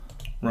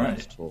Right.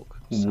 Let's talk.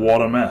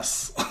 What a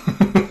mess.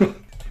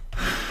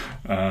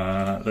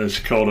 There's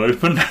your cold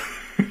open.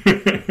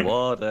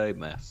 What a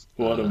mess.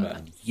 What a mess.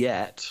 And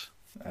yet,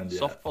 And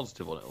soft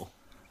positive on it all.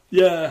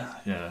 Yeah.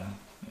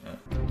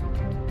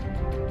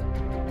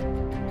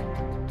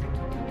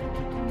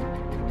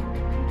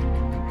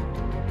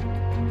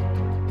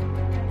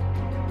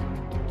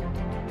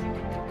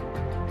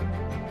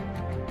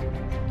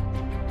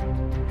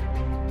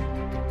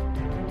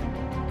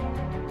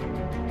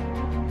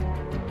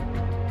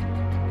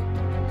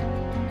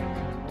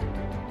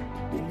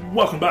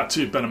 Welcome back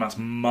to Ben and Matt's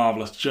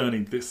Marvelous Journey.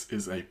 This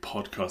is a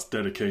podcast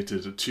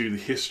dedicated to the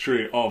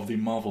history of the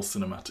Marvel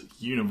Cinematic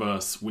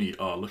Universe. We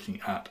are looking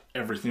at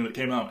everything that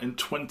came out in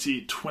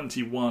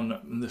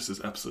 2021. This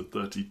is episode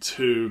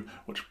 32,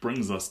 which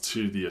brings us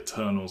to the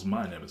Eternals.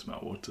 My name is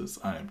Matt Waters.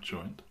 I am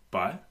joined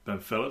by Ben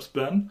Phillips.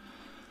 Ben,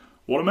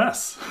 what a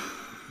mess.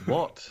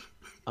 What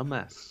a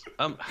mess.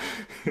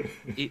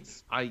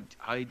 It's I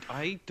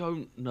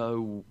don't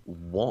know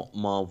what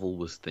Marvel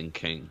was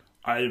thinking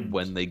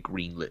when they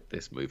greenlit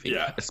this movie.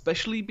 Yeah.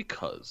 Especially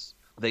because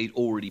they'd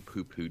already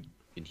poo-pooed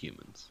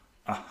Inhumans.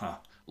 Uh-huh.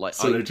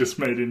 So they just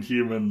made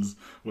Inhumans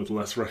with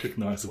less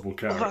recognisable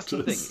characters. Well, that's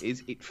the thing,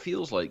 is it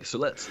feels like... So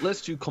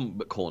let's do Comic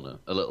Book Corner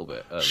a little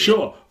bit earlier.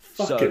 Sure,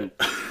 fuck it.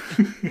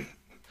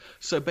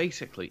 So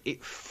basically,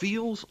 it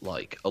feels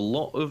like a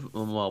lot of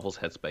Marvel's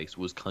headspace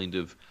was kind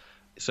of...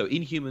 So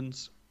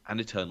Inhumans and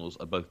Eternals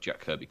are both Jack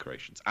Kirby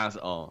creations, as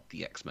are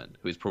the X-Men,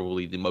 who is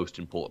probably the most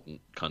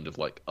important kind of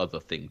like other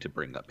thing to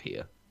bring up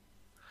here.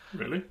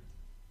 Really?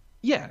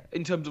 Yeah,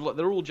 in terms of like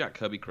they're all Jack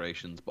Kirby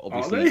creations, but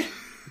obviously, are they?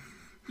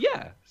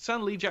 Yeah,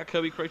 Stan Lee, Jack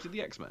Kirby created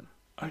the X-Men.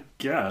 I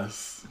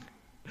guess.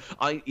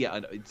 I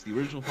know, it's the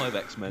original 5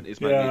 X-Men.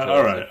 It's yeah,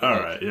 all right,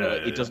 yeah.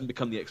 It doesn't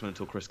become the X-Men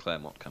until Chris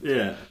Claremont comes.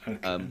 Yeah.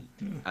 Okay.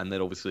 And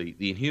then obviously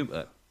the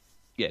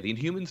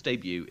Inhumans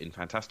debut in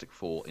Fantastic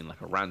Four in like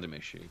a random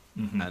issue,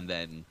 and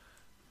then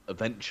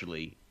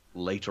eventually,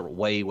 later,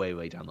 way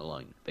down the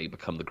line, they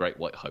become the Great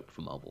White Hope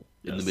for Marvel.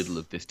 Yes. In the middle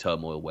of this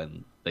turmoil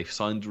when they've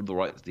signed the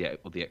rights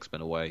of the X-Men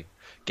away.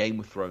 Game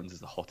of Thrones is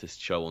the hottest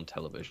show on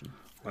television.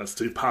 Let's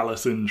do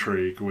palace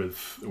intrigue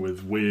with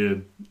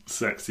weird,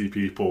 sexy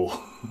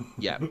people.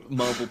 Yeah,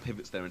 Marvel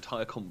pivots their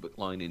entire comic book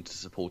line into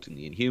supporting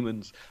the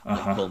Inhumans.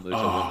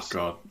 Oh,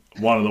 God.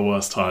 One of the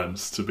worst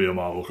times to be a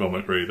Marvel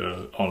comic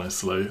reader,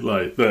 honestly.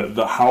 Like,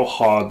 the how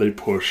hard they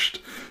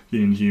pushed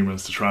the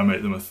Inhumans to try and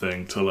make them a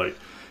thing to, like...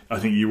 I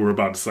think you were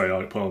about to say,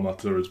 like,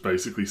 Perlmutter is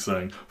basically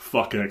saying,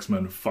 fuck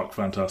X-Men, fuck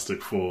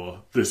Fantastic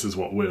Four, this is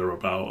what we're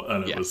about,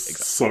 and it was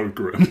exactly. So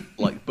grim.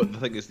 But the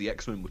thing is, the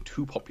X-Men were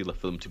too popular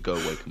for them to go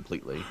away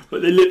completely.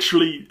 Like,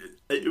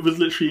 it was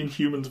literally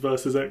Inhumans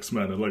versus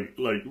X-Men, and,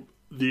 like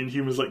the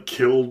Inhumans, like,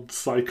 killed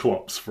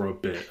Cyclops for a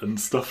bit, and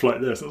stuff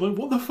like this. I was like,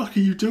 what the fuck are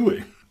you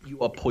doing? You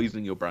are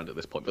poisoning your brand at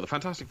this point. But the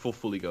Fantastic Four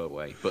fully go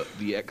away. But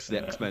the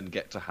X-Men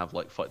get to have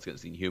like fights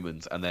against the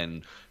Inhumans, and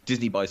then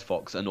Disney buys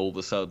Fox, and all of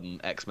a sudden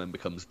X-Men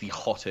becomes the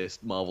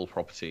hottest Marvel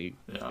property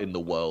in the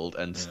world,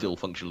 and still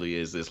functionally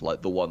is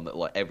like the one that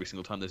like every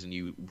single time there's a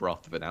new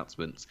raft of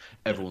announcements,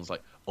 everyone's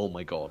like, oh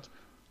my god,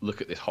 look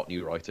at this hot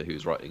new writer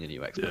who's writing a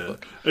new X-Men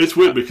book. It's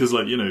weird because,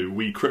 like, you know,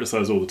 we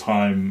criticise all the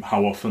time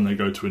how often they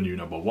go to a new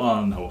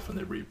 #1, how often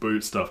they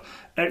reboot stuff.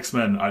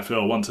 X-Men, I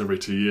feel, once every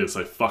 2 years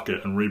say fuck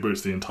it and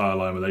reboots the entire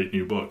line with 8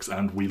 new books,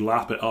 and we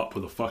lap it up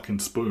with a fucking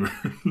spoon.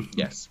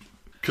 Yes.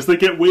 Because they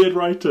get weird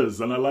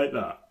writers, and I like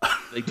that.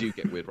 They do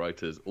get weird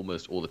writers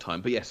almost all the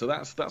time. But yeah, so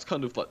that's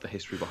kind of like the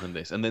history behind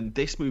this. And then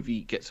this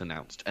movie gets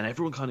announced, and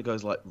everyone kind of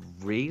goes like,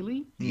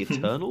 really? The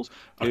Eternals?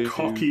 A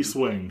cocky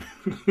swing.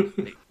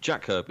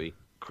 Jack Kirby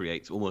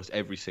creates almost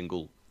every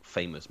single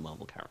famous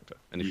Marvel character.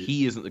 And if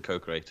he isn't the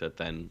co-creator,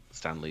 then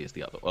Stan Lee is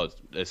the other. Or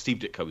Steve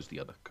Ditko is the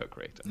other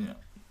co-creator. Yeah.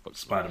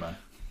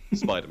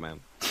 Spider-Man.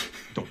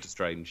 Doctor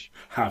Strange.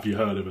 Have you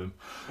heard of him?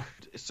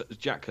 So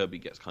Jack Kirby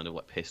gets kind of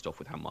like pissed off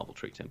with how Marvel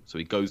treat him. So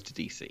he goes to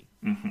DC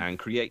and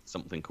creates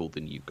something called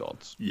the New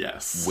Gods.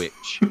 Yes.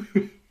 Which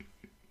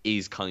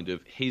is kind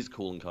of his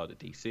calling card at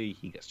DC.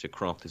 He gets to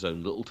craft his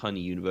own little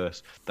tiny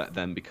universe that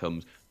then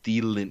becomes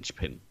the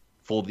linchpin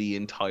for the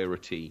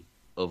entirety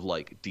of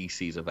like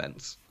DC's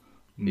events.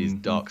 Is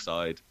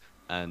Darkseid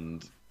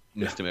and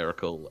Mr.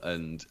 Miracle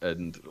and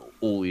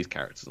all these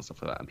characters and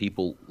stuff like that. And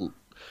people,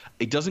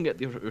 it doesn't get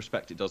the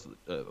respect it does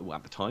at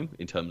the time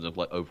in terms of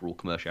like overall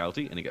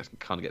commerciality, and it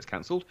kind of gets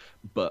cancelled.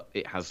 But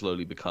it has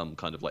slowly become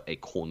kind of like a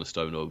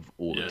cornerstone of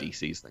all of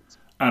DC's things.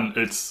 And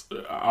it's,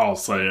 I'll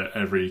say it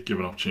every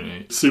given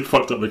opportunity, super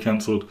fucked up they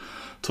cancelled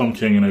Tom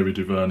King and Ava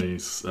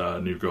DuVernay's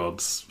New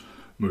Gods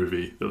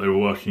movie that they were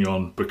working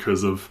on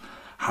because of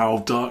how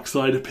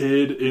Darkseid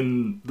appeared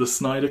in the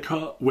Snyder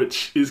Cut,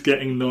 which is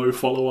getting no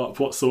follow-up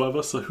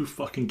whatsoever, so who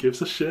fucking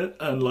gives a shit?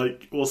 And,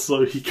 like,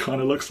 also, he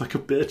kind of looks like a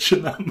bitch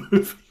in that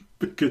movie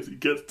because he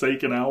gets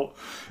taken out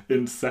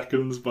in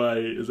seconds by,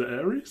 is it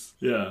Ares?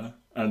 Yeah.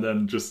 And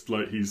then just,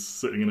 like, he's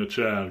sitting in a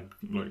chair,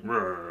 like,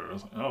 I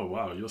was like, oh,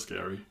 wow, you're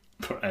scary.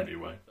 But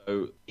anyway.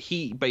 So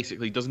he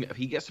basically doesn't.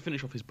 He gets to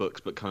finish off his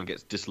books, but kind of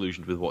gets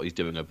disillusioned with what he's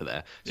doing over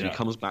there. So he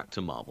comes back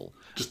to Marvel.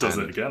 Just does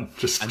it again.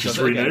 Just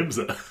renames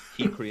it.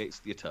 He creates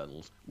the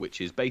Eternals,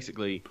 which is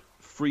basically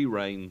free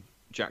reign.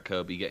 Jack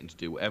Kirby getting to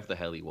do whatever the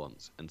hell he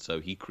wants, and so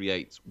he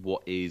creates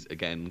what is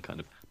again kind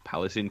of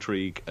palace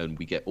intrigue, and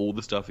we get all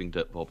the stuff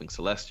involving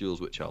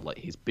Celestials, which are like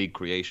his big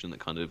creation that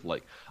kind of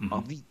like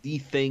are the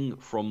thing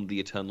from the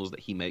Eternals that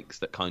he makes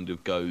that kind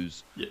of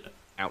goes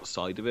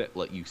outside of it.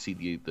 Like you see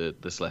the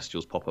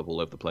Celestials pop up all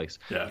over the place.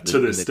 Yeah, to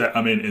this day,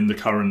 I mean, in the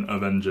current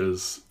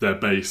Avengers, their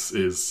base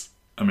is,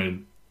 I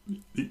mean,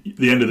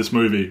 the end of this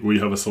movie, we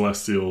have a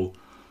Celestial,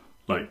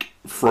 like,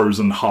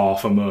 frozen,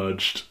 half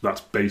emerged.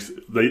 That's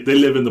basic. They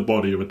live in the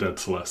body of a dead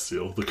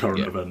Celestial, the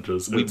current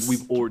Avengers.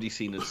 We've already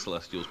seen the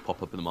Celestials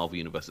pop up in the Marvel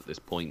Universe at this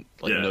point.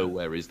 Like,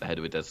 nowhere is the head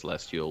of a dead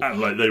Celestial. And,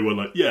 like, they were,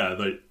 like,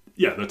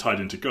 they're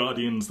tied into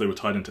Guardians. They were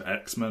tied into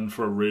X-Men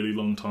for a really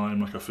long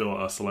time. Like, I feel like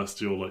our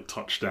Celestial, like,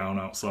 touched down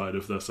outside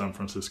of their San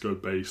Francisco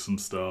base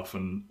and stuff,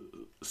 and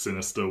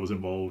Sinister was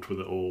involved with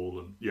it all,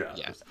 and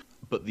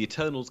But the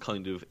Eternals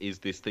kind of is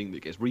this thing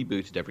that gets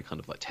rebooted every kind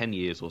of like 10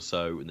 years or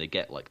so, and they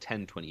get like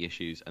 10, 20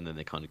 issues, and then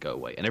they kind of go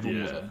away. And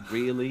everyone was like,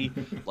 really?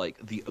 Like,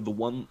 the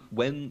one,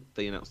 when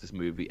they announced this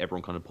movie,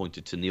 everyone kind of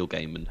pointed to Neil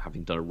Gaiman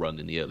having done a run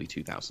in the early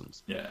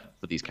 2000s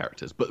for these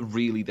characters. But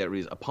really, there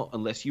is,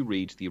 unless you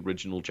read the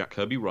original Jack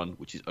Kirby run,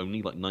 which is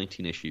only like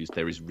 19 issues,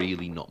 there is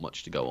really not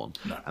much to go on.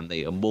 No. And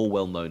they are more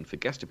well known for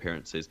guest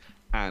appearances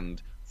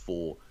and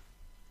for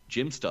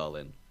Jim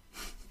Starlin,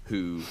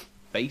 who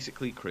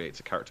basically creates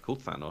a character called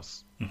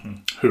Thanos.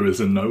 Who is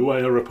in no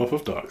way a rip-off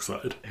of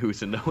Darkseid.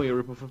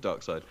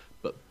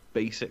 But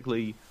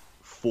basically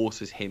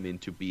forces him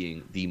into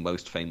being the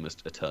most famous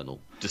Eternal,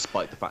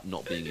 despite the fact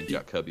not being in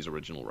Jack Kirby's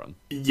original run.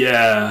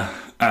 Yeah,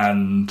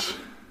 and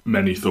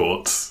many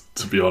thoughts,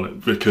 to be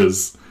honest,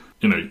 because,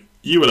 you know,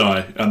 you and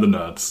I and the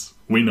nerds,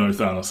 we know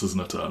Thanos is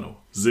an Eternal.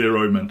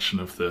 Zero mention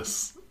of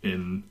this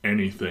in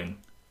anything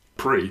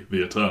pre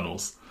the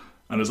Eternals.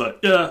 And it's like,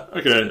 yeah,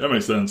 okay, that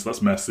makes sense.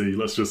 That's messy.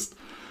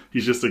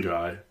 He's just a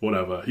guy.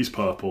 Whatever. He's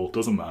purple.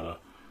 Doesn't matter.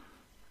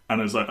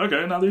 And it's like,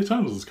 okay, now the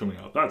Eternals is coming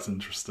out. That's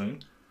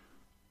interesting.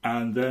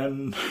 And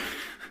then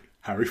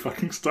Harry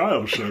fucking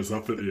Styles shows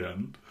up at the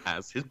end.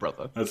 As his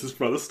brother.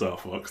 Star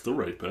Fox, the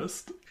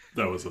rapist.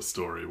 There was a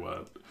story where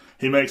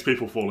he makes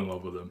people fall in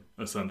love with him,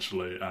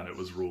 essentially, and it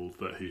was ruled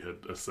that he had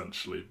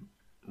essentially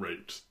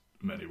raped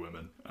many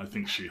women. I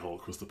think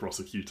She-Hulk was the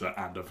prosecutor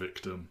and a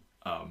victim.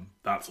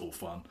 That's all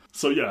fun.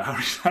 So yeah,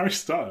 Harry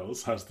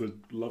Styles has the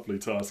lovely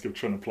task of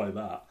trying to play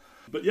that.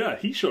 But yeah,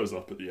 he shows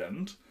up at the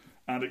end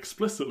and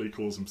explicitly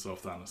calls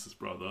himself Thanos'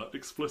 brother,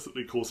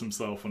 explicitly calls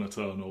himself an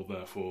Eternal,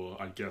 therefore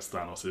I guess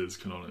Thanos is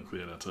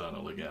canonically an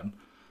Eternal again.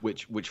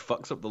 Which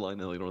fucks up the line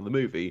earlier on in the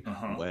movie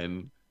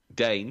when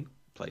Dane,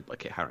 played by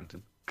Kit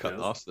Harington,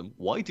 asks them,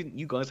 why didn't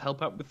you guys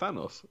help out with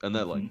Thanos? And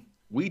they're like,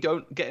 we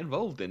don't get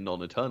involved in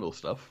non-Eternal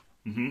stuff.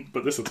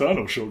 But this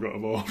Eternal sure got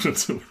involved in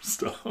some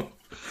stuff.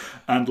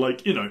 And,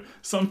 like, you know,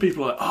 some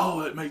people are like,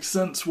 oh, it makes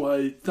sense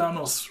why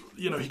Thanos,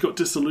 you know, he got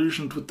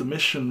disillusioned with the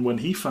mission when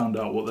he found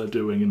out what they're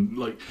doing. And,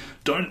 like,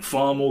 don't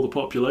farm all the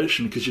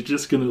population because you're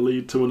just going to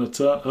lead to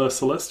a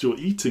Celestial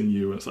eating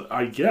you. And it's like,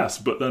 I guess,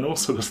 but then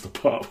also there's the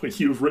part where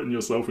you've written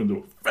yourself into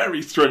a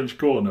very strange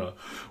corner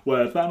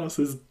where Thanos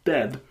is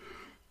dead.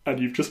 And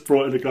you've just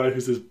brought in a guy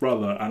who's his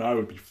brother, and I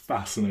would be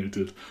fascinated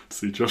to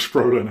see Josh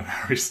Brolin and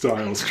Harry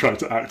Styles try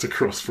to act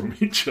across from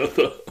each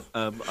other.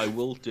 I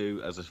will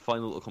do, as a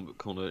final little Comic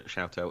Corner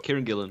shout-out,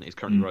 Kieran Gillen is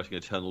currently writing an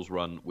Eternals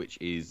run, which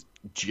is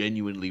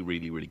genuinely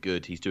really, really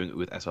good. He's doing it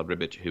with S.R.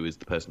 Ribic, who is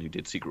the person who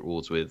did Secret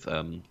Wars with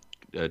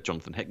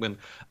Jonathan Hickman.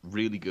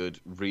 Really good,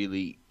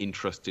 really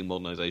interesting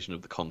modernisation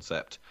of the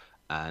concept,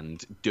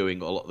 and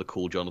doing a lot of the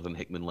cool Jonathan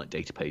Hickman like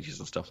data pages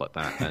and stuff like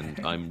that,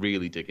 and I'm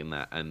really digging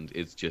that. And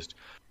it's just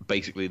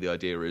basically the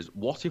idea is,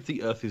 what if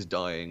the Earth is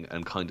dying,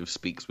 and kind of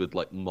speaks with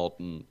like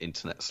modern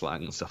internet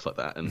slang and stuff like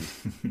that, and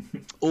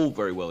all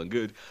very well and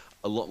good.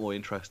 A lot more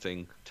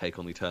interesting take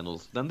on the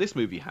Eternals than this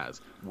movie has,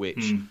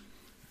 which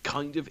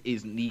kind of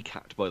is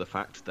kneecapped by the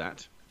fact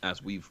that,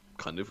 as we've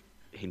kind of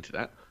hinted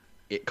at,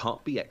 it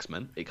can't be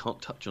X-Men. It can't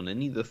touch on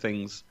any of the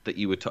things that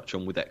you would touch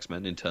on with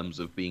X-Men in terms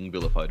of being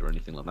vilified or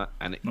anything like that.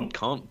 And it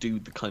can't do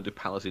the kind of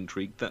palace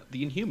intrigue that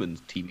the Inhumans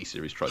TV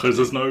series tries to do. Because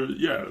there's no...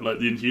 Yeah, like,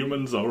 the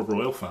Inhumans are a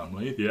royal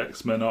family. The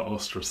X-Men are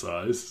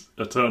ostracized.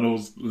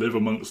 Eternals live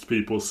amongst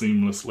people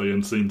seamlessly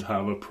and seem to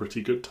have a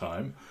pretty good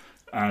time.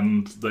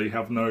 And they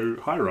have no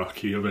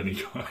hierarchy of any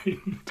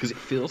kind. Because it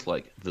feels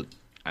like...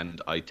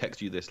 And I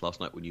texted you this last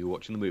night when you were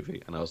watching the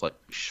movie, and I was like,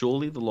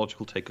 surely the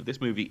logical take of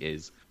this movie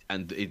is,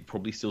 and it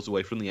probably steals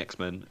away from the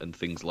X-Men and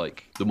things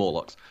like the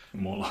Morlocks.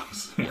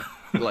 Yeah.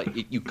 Like,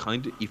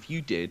 if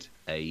you did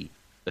a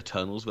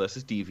Eternals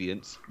versus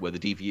Deviants, where the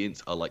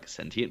Deviants are like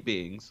sentient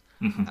beings,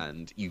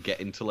 and you get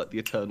into like the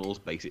Eternals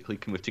basically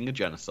committing a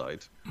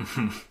genocide.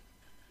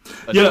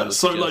 Yeah,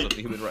 so like...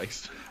 the human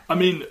race. I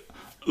mean...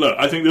 Look,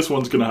 I think this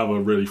one's going to have a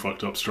really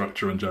fucked up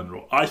structure in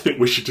general. I think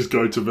we should just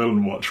go to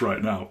Villain Watch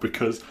right now,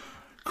 because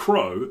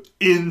Crow,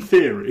 in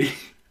theory,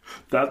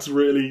 That's a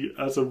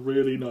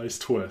really nice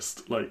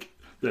twist. Like,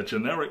 they're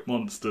generic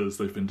monsters,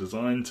 they've been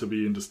designed to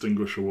be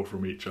indistinguishable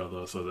from each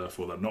other, so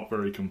therefore they're not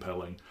very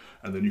compelling.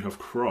 And then you have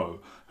Crow,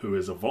 who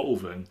is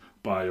evolving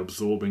by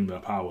absorbing their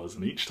powers,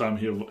 and each time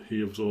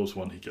he absorbs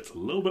one, he gets a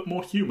little bit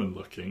more human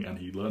looking, and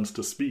he learns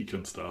to speak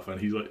and stuff,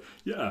 and he's like,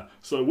 yeah,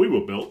 so we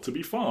were built to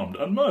be farmed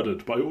and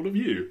murdered by all of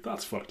you.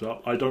 That's fucked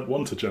up. I don't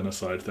want a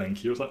genocide,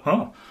 thank you. It's like,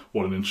 huh,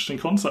 what an interesting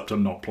concept to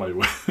not play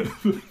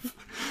with.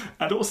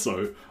 And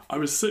also, I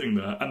was sitting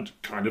there, and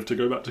kind of to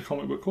go back to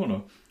Comic Book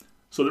Corner,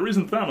 so the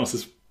reason Thanos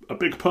is a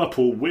big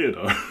purple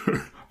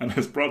weirdo, and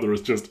his brother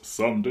is just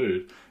some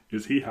dude,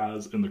 is he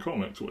has, in the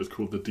comics, what is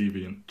called the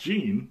deviant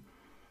gene,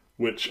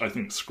 which I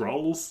think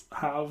Skrulls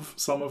have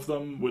some of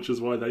them, which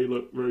is why they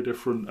look very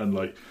different, and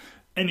like,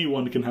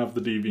 anyone can have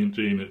the deviant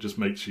gene, it just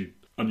makes you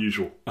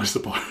unusual, I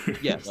suppose.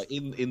 Yeah, like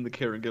in the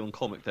Kieran Gillen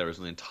comic, there is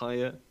an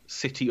entire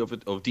city of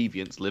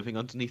deviants living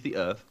underneath the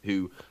earth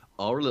who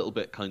are a little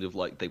bit kind of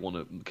like they want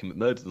to commit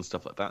murders and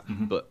stuff like that.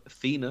 Mm-hmm. But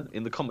Thena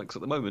in the comics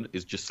at the moment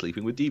is just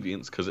sleeping with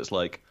deviants because it's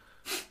like,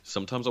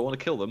 sometimes I want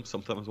to kill them,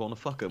 sometimes I want to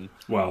fuck them.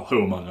 Well,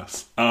 who among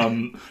us?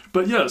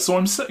 But yeah, so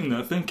I'm sitting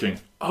there thinking,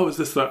 oh, is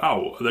this their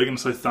out? Are they going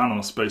to say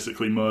Thanos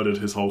basically murdered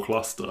his whole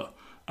cluster?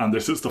 And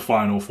this is the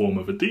final form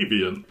of a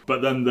deviant.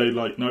 But then they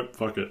like, nope,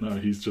 fuck it. No,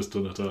 he's just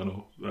an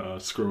eternal.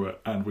 Screw it.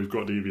 And we've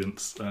got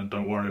deviants, and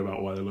don't worry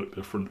about why they look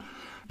different.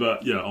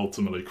 But yeah,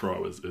 ultimately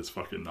Crow is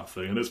fucking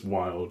nothing. And it's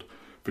wild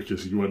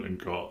because you went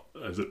and got,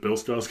 is it Bill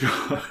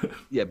Skarsgård?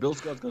 Yeah, Bill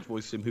Skarsgård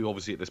voiced him, who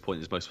obviously at this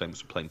point is most famous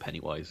for playing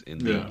Pennywise in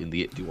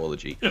the It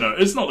duology. You know,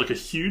 it's not like a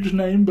huge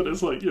name, but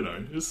it's like, you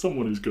know, it's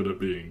someone who's good at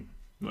being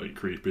like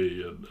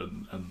creepy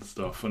and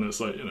stuff, and it's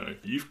like, you know,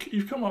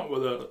 you've come up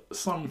with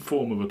some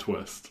form of a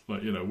twist.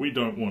 Like, you know, we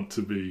don't want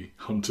to be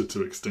hunted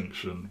to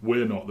extinction.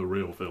 We're not the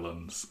real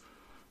villains,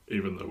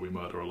 even though we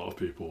murder a lot of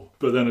people.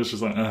 But then it's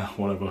just like,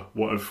 whatever.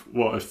 What if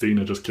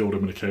Thena just killed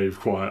him in a cave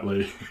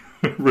quietly,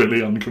 really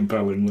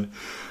uncompellingly?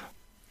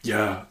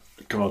 Yeah,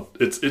 God,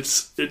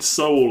 it's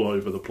so all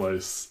over the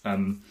place,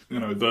 and you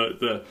know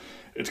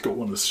it's got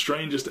one of the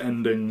strangest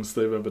endings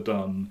they've ever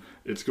done.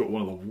 It's got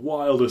one of the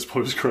wildest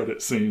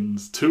post-credit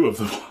scenes, two of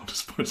the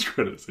wildest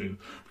post-credit scenes,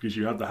 because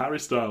you had the Harry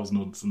Styles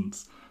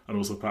nonsense, and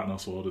also Patton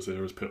Oswalt is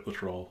here as Pip the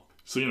Troll.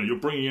 So, you know, you're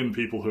bringing in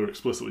people who are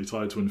explicitly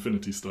tied to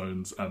Infinity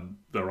Stones, and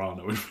there are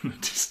no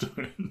Infinity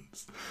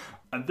Stones.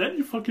 And then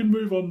you fucking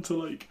move on to,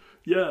 like,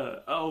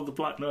 the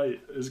Black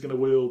Knight is going to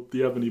wield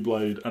the Ebony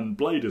Blade, and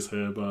Blade is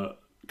here, but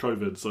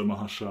COVID, so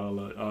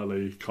Mahershala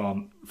Ali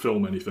can't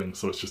film anything,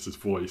 so it's just his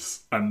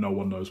voice, and no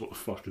one knows what the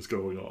fuck is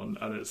going on.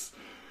 And it's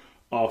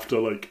after,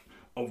 like,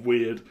 a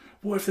weird,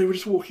 what if they were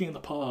just walking in the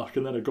park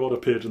and then a god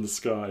appeared in the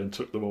sky and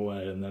took them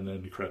away, and then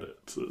end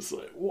credits? It's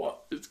like,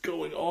 what is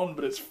going on?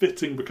 But it's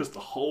fitting because the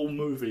whole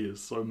movie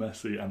is so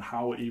messy, and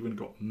how it even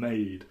got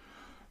made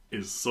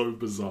is so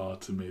bizarre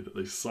to me that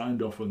they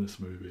signed off on this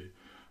movie.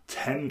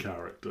 10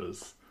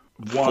 characters.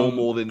 Far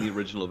more than the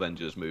original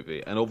Avengers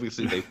movie. And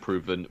obviously they've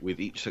proven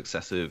with each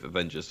successive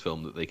Avengers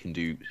film that they can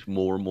do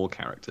more and more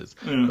characters.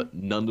 Yeah. But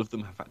none of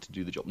them have had to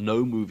do the job.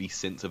 No movie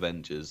since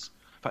Avengers,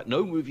 in fact,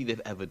 no movie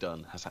they've ever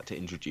done has had to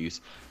introduce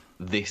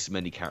this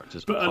many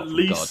characters. But at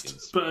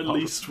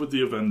least with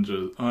the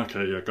Avengers...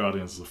 Okay, yeah,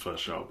 Guardians is the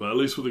first shout. But at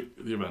least with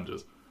the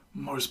Avengers,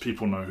 most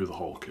people know who the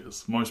Hulk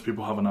is. Most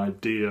people have an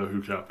idea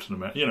who Captain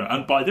America... You know,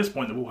 and by this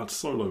point, they've all had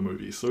solo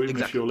movies. So even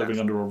if you're living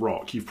under a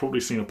rock, you've probably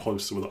seen a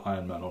poster with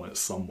Iron Man on it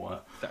somewhere.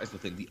 That is the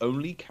thing. The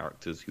only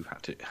characters who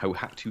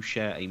had to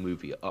share a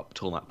movie up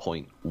till that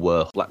point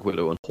were Black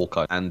Widow and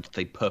Hawkeye. And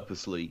they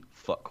purposely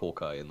fuck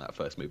Hawkeye in that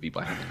first movie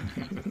by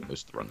having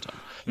most of the runtime.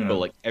 Yeah. But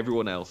like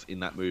everyone else in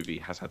that movie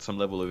has had some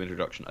level of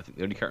introduction. I think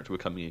the only character we're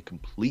coming in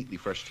completely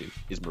fresh to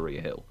is Maria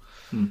Hill.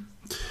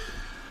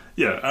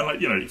 Yeah, and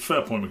like, you know,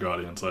 fair point with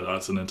Guardians. Like,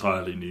 that's an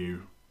entirely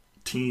new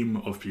team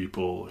of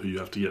people who you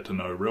have to get to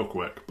know real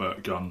quick.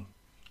 But Gunn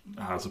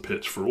has a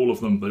pitch for all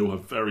of them. They all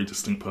have very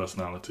distinct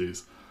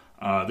personalities.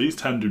 These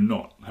 10 do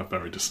not have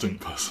very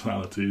distinct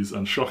personalities,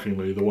 and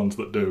shockingly, the ones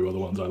that do are the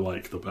ones I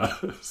like the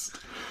best.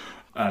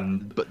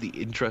 But the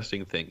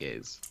interesting thing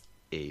is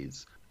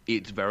it's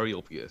very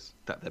obvious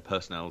that their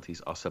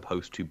personalities are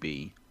supposed to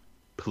be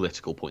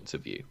political points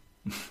of view.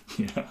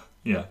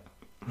 Yeah.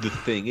 The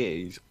thing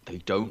is, they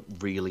don't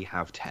really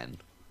have 10.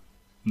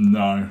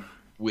 No.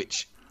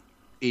 Which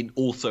in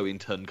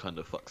turn kind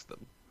of fucks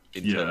them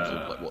in terms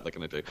of like what they're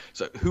going to do.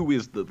 So who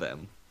is the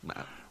them,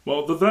 Matt?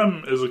 Well, the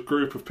them is a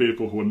group of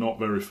people who are not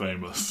very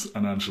famous,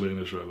 and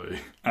Angelina Jolie,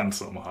 and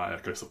Salma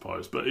Hayek, I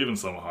suppose. But even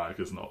Salma Hayek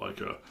is not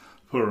like a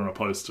put her on a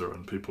poster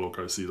and people will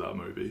go see that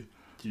movie.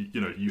 You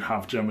know, you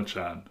have Gemma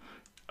Chan,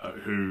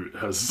 who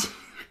has,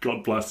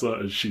 God bless her,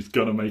 and she's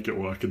going to make it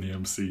work in the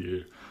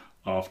MCU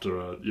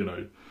after,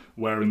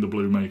 wearing the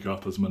blue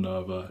makeup as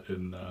Minerva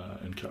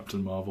in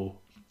Captain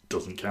Marvel.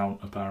 Doesn't count,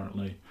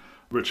 apparently.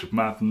 Richard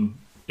Madden,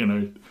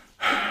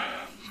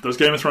 those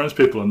Game of Thrones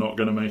people are not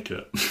going to make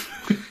it.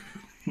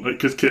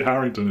 Because Kit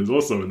Harington is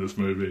also in this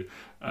movie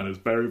and is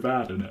very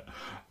bad in it.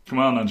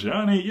 Kamal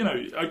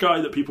Nanjiani, a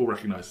guy that people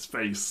recognise his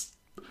face.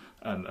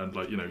 And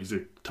like, he's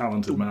a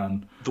talented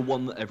man. The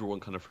one that everyone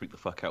kind of freaked the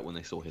fuck out when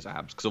they saw his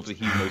abs, because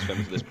obviously he's most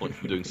famous at this point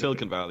from doing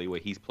Silicon Valley, where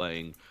he's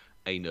playing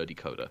a nerdy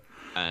coder.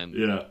 And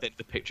then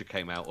the picture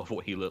came out of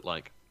what he looked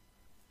like.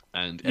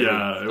 And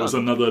it was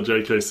another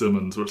J.K.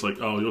 Simmons, where it's like,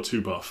 oh, you're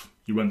too buff.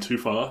 You went too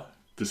far.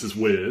 This is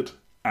weird.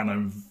 And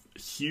I'm a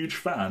huge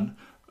fan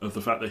of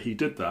the fact that he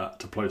did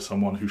that to play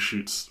someone who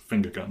shoots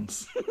finger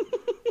guns.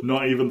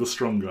 Not even the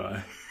strong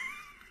guy.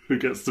 Who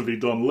gets to be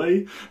Don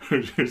Lee,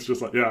 who's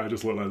just like, I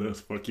just look like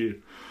this, fuck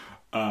you.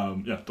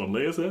 Don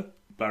Lee is here.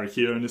 Barry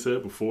Keoghan is here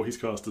before he's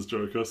cast as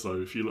Joker,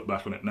 so if you look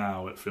back on it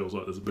now, it feels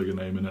like there's a bigger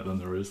name in it than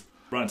there is.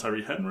 Brian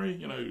Tyree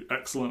Henry,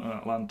 excellent in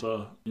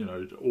Atlanta,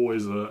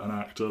 always an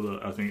actor that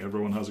I think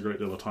everyone has a great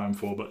deal of time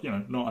for, but,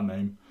 not a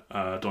name.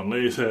 Don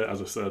Lee is here,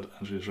 as I said,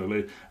 Angelina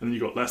Jolie. And then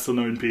you've got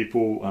lesser-known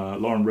people.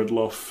 Lauren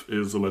Ridloff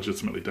is a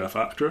legitimately deaf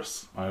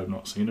actress. I have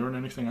not seen her in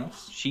anything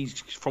else.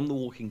 She's from The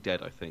Walking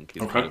Dead, I think,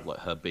 is kind of like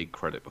her big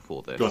credit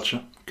before this.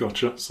 Gotcha.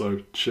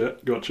 So,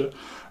 gotcha.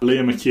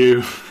 Leah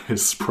McHugh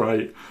is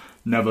Sprite.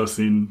 Never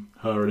seen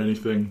her in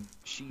anything.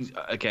 She's,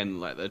 again,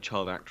 like the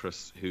child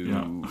actress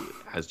who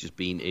has just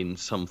been in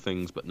some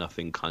things, but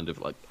nothing kind of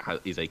like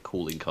is a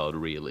calling card,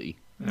 really.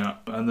 Yeah,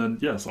 and then,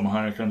 Salma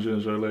Hayek, Angelina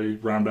Jolie,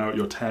 round out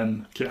your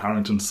 10. Kit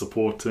Harington's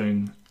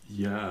supporting.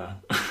 Yeah.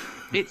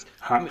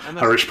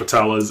 Harish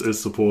Patel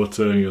is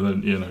supporting,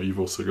 and then, you've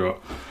also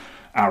got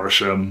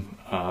Arishem,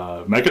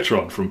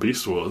 Megatron from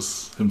Beast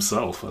Wars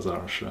himself as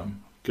Arishem.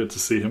 Good to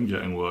see him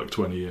getting work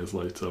 20 years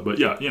later. But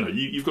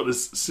you've got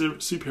this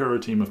superhero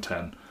team of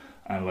 10,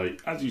 and like,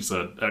 as you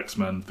said,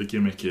 X-Men, the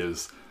gimmick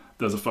is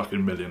there's a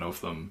fucking million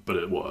of them, but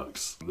it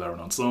works. They're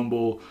an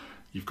ensemble.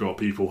 You've got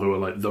people who are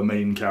like the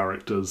main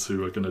characters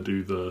who are going to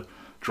do the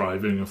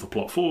driving of the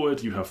plot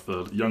forward. You have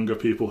the younger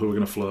people who are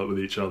going to flirt with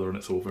each other, and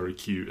it's all very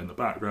cute in the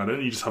background.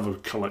 And you just have a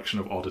collection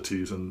of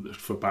oddities and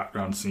for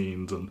background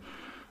scenes and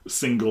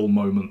single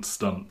moment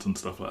stunts and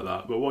stuff like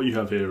that. But what you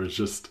have here is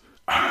just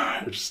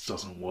it just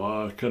doesn't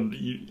work. And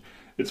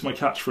it's my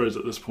catchphrase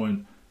at this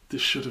point.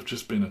 This should have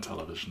just been a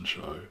television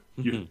show.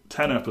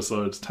 10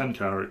 episodes, 10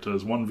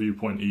 characters, one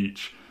viewpoint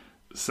each.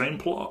 Same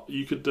plot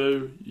you could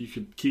do. You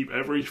could keep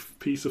every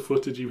piece of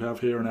footage you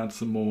have here and add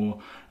some more,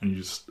 and you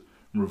just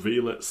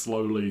reveal it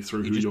slowly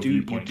through who your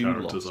viewpoint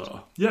characters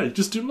are. Yeah, you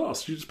just do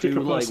Lost. You just pick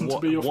a person to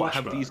be your flashback. What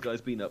have these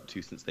guys been up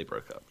to since they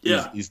broke up?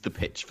 Is the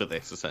pitch for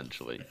this,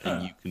 essentially. Yeah.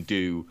 And you can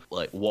do,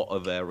 like, what are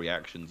their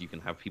reactions? You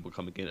can have people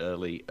coming in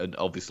early, and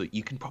obviously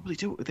you can probably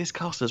do it with this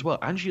cast as well.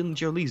 Angelina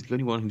Jolie's the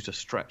only one who's a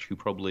stretch who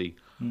probably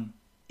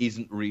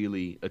isn't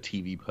really a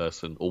TV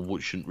person, or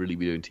shouldn't really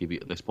be doing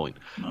TV at this point.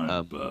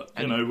 No, but,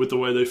 with the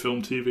way they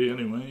film TV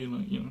anyway,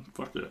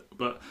 fuck it.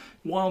 But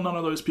while none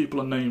of those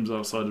people are names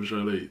outside of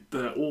Jolie,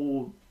 they're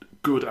all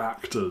good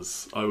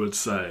actors, I would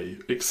say,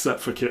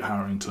 except for Kit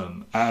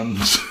Harington. And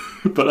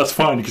but that's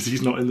fine, because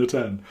he's not in the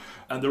 10.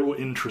 And they're all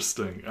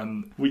interesting.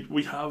 And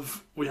we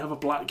have a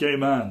black gay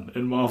man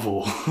in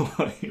Marvel.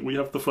 We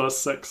have the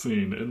first sex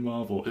scene in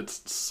Marvel.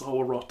 It's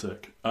so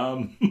erotic.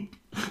 The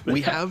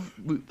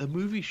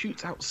movie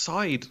shoots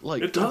outside,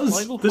 like it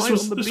does. This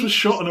was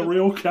shot on a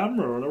real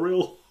camera in a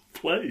real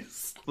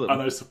place,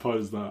 and I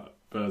suppose that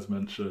bears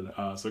mention.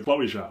 So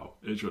Chloe Zhao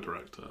is your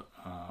director,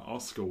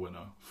 Oscar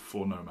winner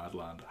for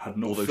Nomadland. Had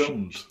not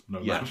filmed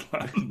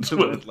Nomadland.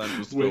 Nomadland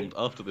was filmed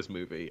after this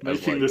movie,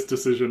 making this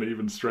decision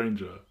even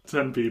stranger.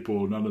 10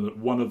 people,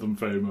 one of them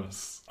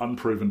famous,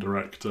 unproven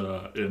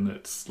director, in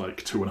it's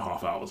like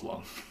 2.5 hours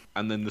long.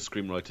 And then the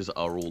screenwriters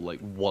are all like,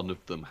 one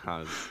of them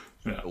has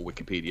a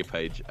Wikipedia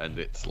page, and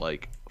it's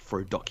like for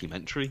a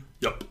documentary.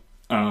 Yep.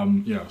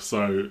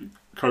 So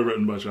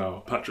co-written by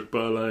Zhao. Patrick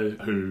Burleigh,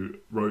 who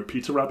wrote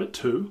Peter Rabbit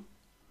 2.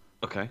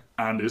 Okay.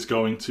 And is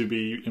going to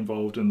be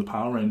involved in the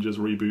Power Rangers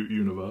reboot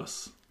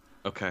universe.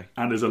 Okay.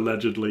 And is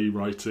allegedly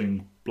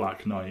writing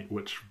Black Knight,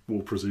 which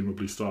will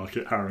presumably star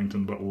Kit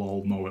Harington, but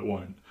lol, no it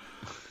won't.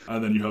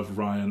 And then you have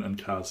Ryan and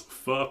Kaz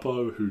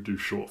Firpo, who do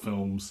short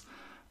films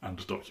and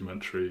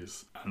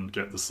documentaries and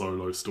get the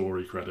solo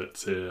story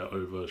credits here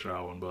over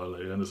Zhao and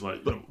Burleigh. And it's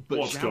like, but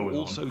what's Zhao going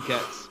on? Also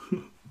gets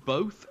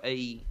both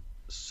a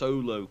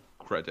solo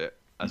credit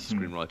as a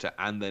screenwriter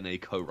and then a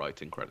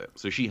co-writing credit.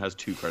 So she has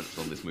 2 credits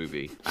on this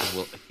movie.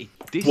 And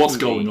what's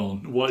going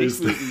on? What is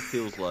this? This movie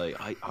feels like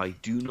I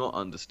do not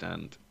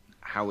understand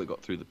how it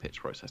got through the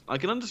pitch process. I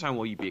can understand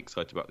why you'd be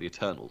excited about the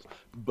Eternals,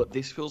 but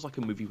this feels like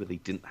a movie where they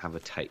didn't have a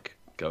take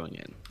going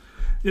in.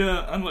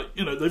 Yeah, and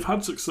they've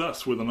had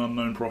success with an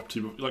unknown property,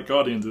 but like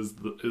Guardians is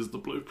the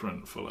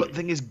blueprint for. But the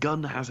thing is,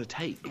 Gunn has a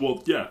take.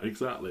 Well, yeah,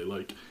 exactly.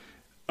 Like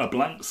a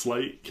blank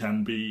slate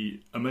can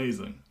be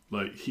amazing.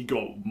 Like he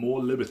got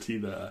more liberty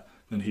there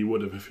than he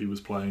would have if he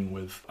was playing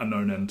with a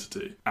known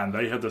entity. And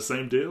they had the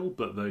same deal,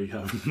 but they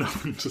have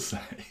nothing to say.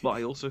 But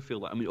I also feel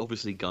like,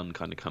 obviously Gunn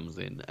kind of comes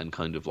in and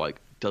kind of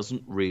like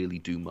doesn't really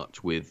do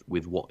much with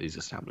what is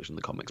established in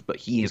the comics, but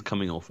he is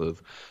coming off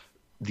of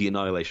the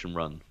Annihilation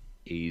run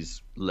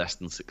is less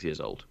than 6 years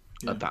old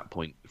at that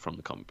point from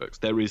the comic books.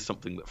 There is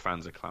something that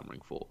fans are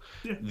clamouring for.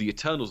 Yeah. The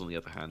Eternals, on the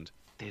other hand,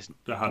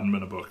 there hadn't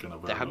been a book in a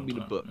very there hadn't long been a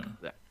time, book,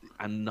 yeah.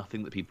 and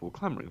nothing that people were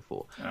clamoring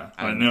for. Yeah.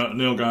 And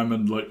Neil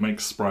Gaiman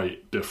makes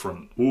Sprite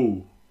different.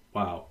 Ooh,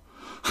 wow.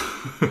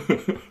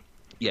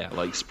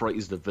 yeah, Sprite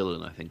is the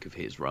villain, I think, of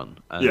his run.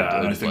 And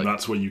I think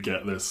that's where you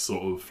get this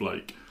sort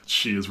of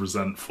she is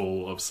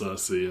resentful of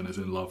Cersei and is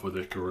in love with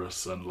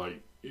Icarus and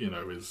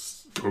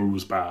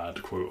goes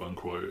bad, quote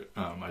unquote.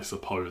 I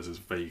suppose is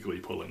vaguely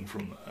pulling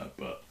from there,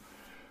 but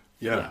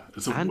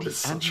it's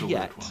such a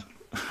weird one.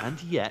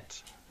 And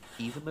yet,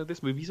 even though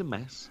this movie's a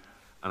mess,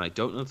 and I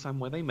don't understand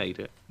why they made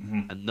it,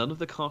 and none of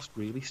the cast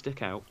really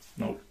stick out.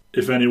 No,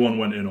 if anyone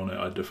went in on it,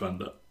 I'd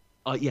defend it.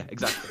 Yeah,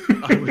 exactly.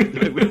 I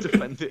would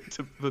defend it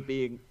for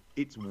being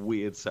its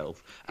weird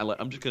self. And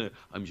I'm just gonna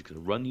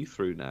run you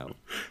through now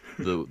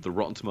the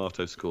Rotten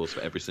Tomatoes scores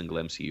for every single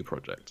MCU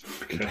project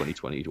in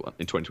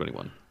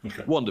 2021.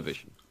 Okay.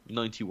 WandaVision,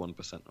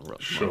 91% on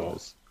Rotten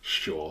Tomatoes.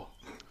 Sure.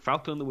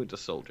 Falcon and the Winter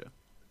Soldier,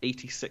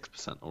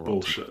 86% on Rotten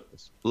Bullshit.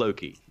 Tomatoes.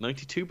 Loki,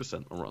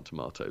 92% on Rotten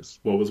Tomatoes.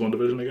 What was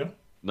WandaVision again?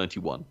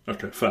 91.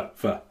 Okay,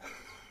 fair.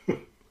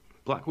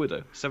 Black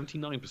Widow,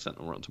 79%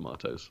 on Rotten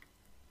Tomatoes.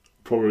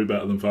 Probably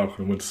better than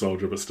Falcon and Winter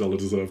Soldier, but still a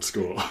deserved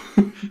score.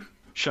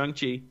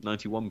 Shang-Chi,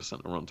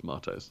 91% on Rotten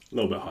Tomatoes. A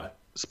little bit high.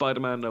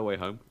 Spider-Man No Way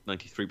Home,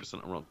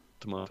 93% on Rotten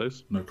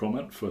Tomatoes. No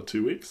comment for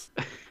 2 weeks.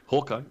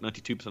 Hawkeye,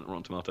 92% on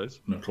Rotten Tomatoes.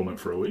 No comment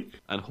for a week.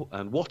 And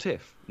What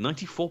If,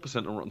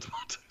 94% on Rotten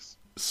Tomatoes.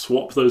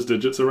 Swap those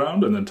digits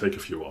around and then take a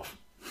few off.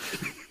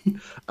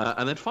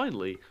 And then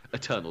finally,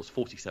 Eternals,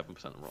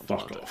 47% on Rotten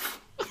Tomatoes. Fuck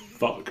off.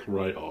 Fuck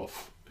right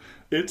off.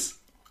 It's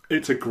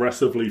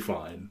aggressively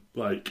fine.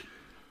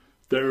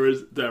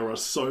 There are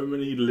so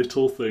many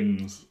little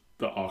things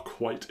that are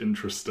quite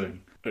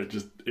interesting. It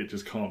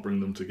just can't bring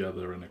them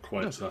together in a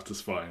quite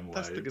satisfying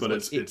way. But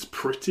it's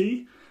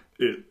pretty.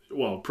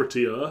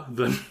 Prettier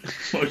than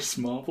most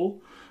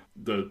Marvel.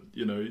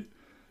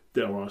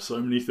 There are so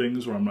many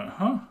things where I'm like,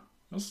 huh,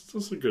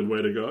 that's a good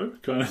way to go,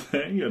 kind of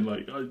thing.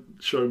 And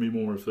show me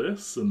more of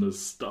this, and there's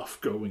stuff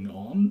going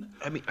on.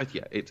 I mean,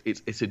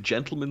 it's a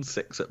gentleman's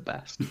 6 at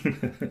best,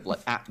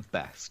 at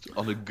best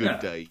on a good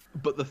day.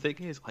 But the thing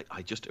is,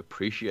 I just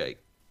appreciate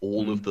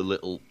all of the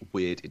little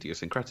weird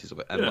idiosyncrasies of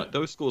it. And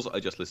those scores that I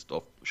just listed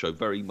off show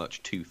very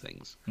much two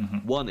things.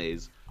 One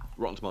is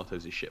Rotten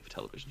Tomatoes is shit for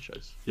television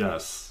shows.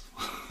 Yes.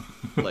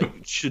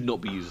 Should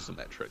not be used as a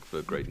metric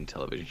for grading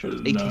television shows.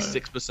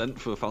 86%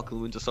 for Falcon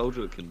and Winter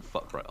Soldier can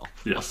fuck right off.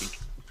 Yes.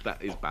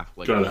 That is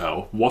baffling. Go to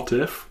hell. What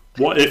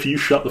if you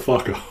shut the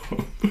fuck up?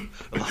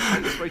 The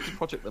highest rated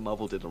project that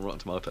Marvel did on Rotten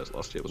Tomatoes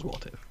last year was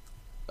What If.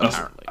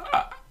 Apparently.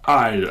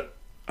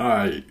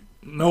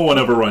 No one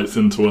ever writes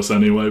into us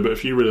anyway, but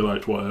if you really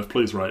liked What If,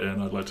 please write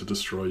in. I'd like to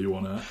destroy you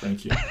on air.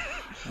 Thank you.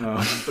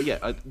 But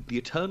yeah, the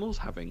Eternals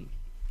having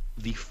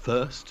the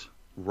first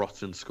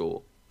rotten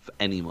score for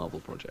any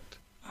Marvel project.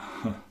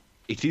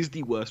 It is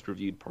the worst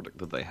reviewed product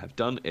that they have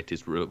done. It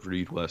is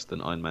reviewed worse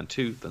than Iron Man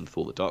 2, than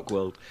Thor the Dark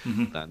World,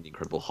 than The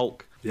Incredible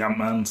Hulk. The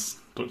Ant-Mans,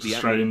 Doctor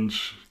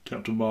Strange,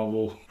 Captain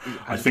Marvel.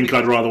 I think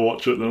I'd rather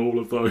watch it than all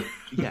of those.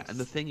 Yeah, and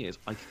the thing is,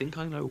 I think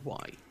I know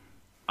why.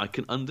 I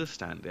can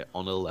understand it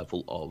on a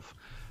level of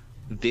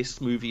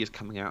this movie is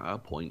coming out at a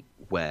point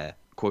where,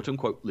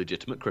 quote-unquote,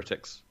 legitimate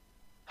critics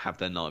have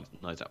their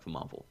knives out for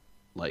Marvel.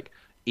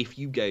 If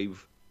you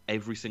gave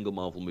every single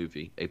Marvel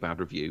movie a bad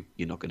review,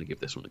 you're not going to give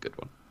this one a good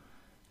one.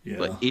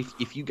 Yeah.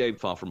 If you gave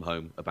Far From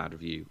Home a bad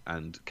review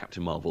and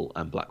Captain Marvel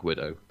and Black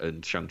Widow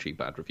and Shang-Chi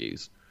bad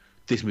reviews,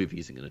 this movie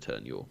isn't going to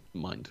turn your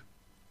mind,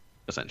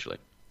 essentially.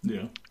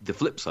 Yeah. The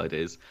flip side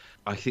is,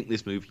 I think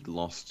this movie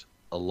lost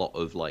a lot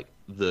of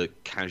the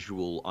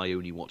casual I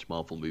only watch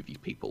Marvel movie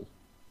people.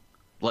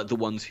 The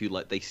ones who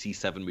they see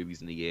 7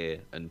 movies in a year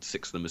and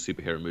 6 of them are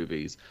superhero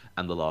movies,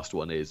 and the last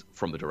one is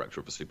from a director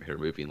of a superhero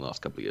movie in the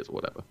last couple of years or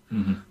whatever.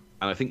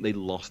 And I think they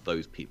lost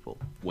those people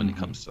when it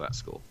comes to that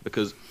score,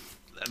 because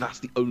that's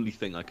the only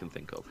thing I can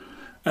think of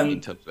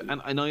in terms of it.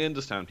 And I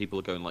understand people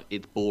are going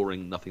it's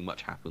boring, nothing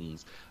much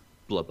happens,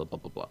 blah blah blah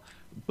blah blah.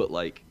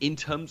 But in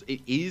terms,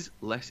 it is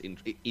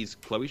it is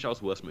Chloe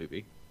Zhao's worst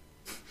movie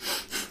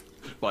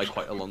by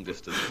quite a long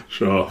distance.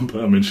 Sure,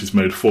 but I mean, she's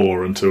made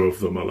 4 and 2 of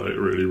them are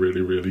really,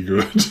 really, really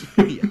good.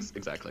 Yes,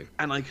 exactly.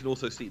 And I can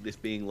also see this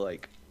being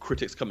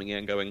critics coming in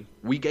and going,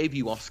 "We gave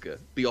you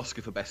the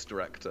Oscar for Best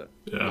Director,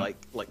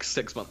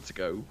 6 months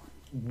ago.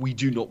 We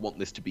do not want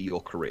this to be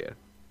your career.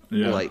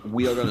 Yeah.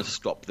 We are going to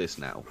stop this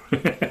now.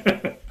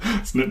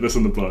 Snip this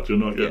in the bud. You're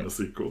not getting a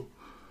sequel.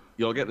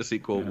 You'll get the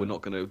sequel. Yeah. We're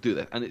not going to do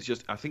that." And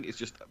I think it's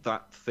just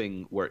that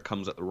thing where it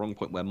comes at the wrong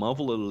point, where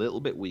Marvel are a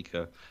little bit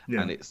weaker,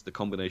 and it's the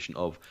combination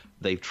of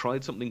they've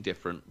tried something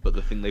different, but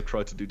the thing they've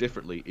tried to do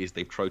differently is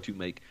they've tried to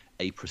make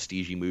a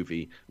prestige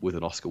movie with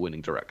an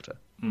Oscar-winning director.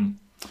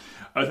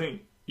 I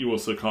think you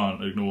also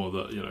can't ignore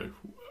that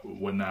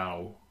we're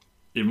now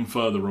even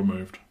further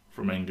removed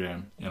from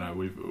Endgame.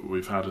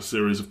 We've had a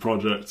series of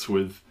projects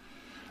with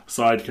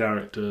side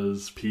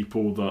characters,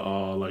 people that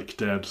are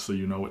dead, so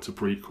it's a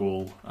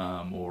prequel,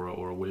 or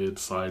a weird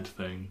side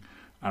thing.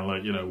 And,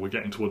 like, you know, we're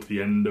getting towards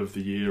the end of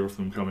the year of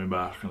them coming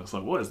back, and it's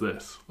like, what is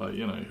this? Like,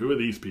 you know, who are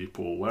these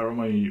people? Where are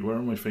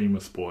my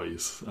famous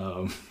boys?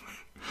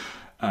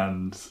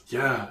 And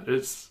yeah,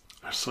 it's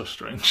so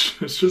strange.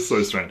 It's just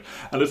so strange.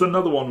 And it's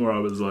another one where I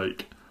was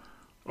like,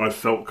 I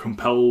felt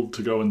compelled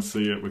to go and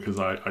see it because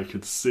I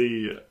could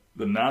see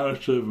the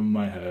narrative in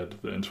my head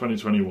that in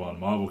 2021,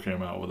 Marvel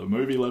came out with a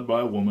movie led by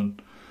a woman.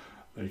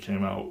 They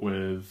came out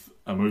with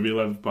a movie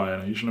led by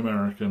an Asian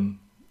American.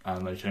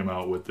 And they came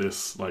out with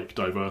this, like,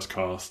 diverse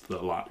cast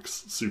that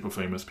lacks super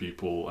famous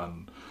people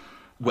and...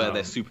 Where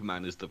their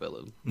Superman is the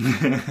villain.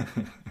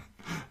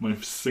 My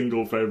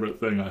single favourite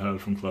thing I heard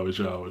from Chloe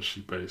Zhao was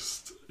she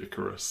based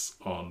Icarus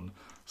on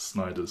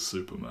Snyder's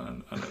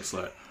Superman. And it's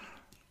like,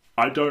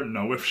 I don't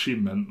know if she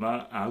meant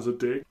that as a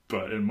dig,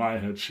 but in my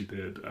head she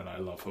did, and I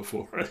love her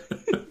for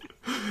it.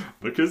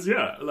 Because,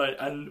 yeah, like,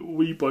 and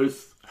we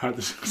both had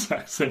this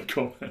exact same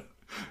comment.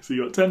 So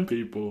you got 10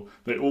 people,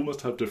 they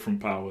almost have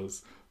different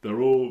powers. They're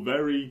all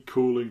very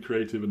cool and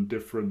creative and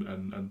different,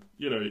 and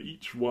you know,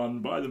 each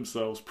one by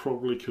themselves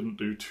probably couldn't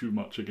do too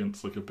much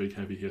against, like, a big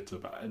heavy hitter,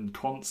 but in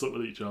concert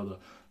with each other,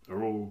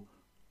 they're all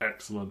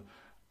excellent.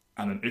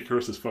 And then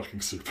Icarus is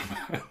fucking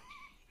Superman.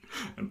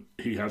 And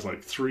he has,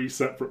 like, 3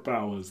 separate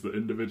powers that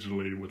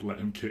individually would let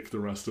him kick the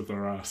rest of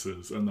their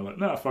asses. And they're like,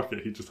 nah, fuck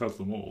it, he just has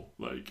them all.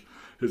 Like,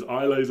 his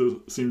eye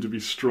lasers seem to be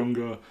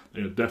stronger,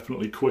 they are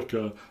definitely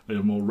quicker, they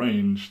have more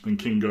range than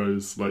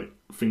Kingo's, like,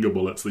 finger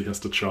bullets that he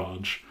has to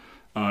charge.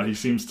 He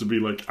seems to be,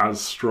 like, as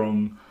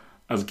strong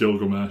as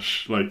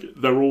Gilgamesh. Like,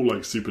 they're all,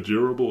 like, super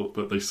durable,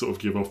 but they sort of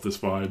give off this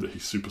vibe that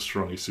he's super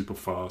strong, he's super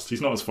fast.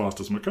 He's not as fast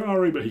as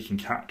Makari, but he can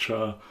catch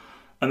her.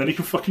 And then he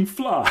can fucking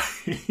fly.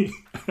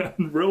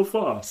 And real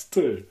fast,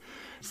 too.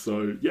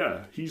 So,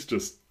 yeah, he's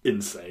just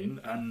insane.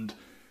 And,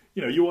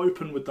 you know, you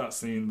open with that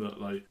scene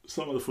that, like,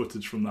 some of the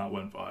footage from that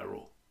went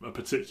viral. A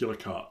particular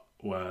cut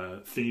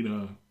where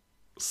Thena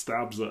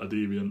stabs at a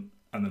deviant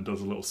and then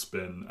does a little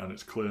spin, and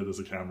it's clear there's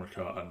a camera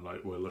cut, and,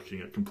 like, we're looking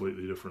at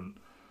completely different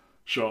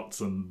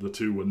shots, and the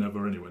two were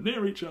never anywhere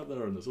near each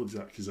other, and there's all these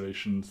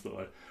accusations that,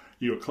 like,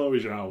 you got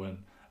Chloe Zhao in,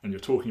 and you're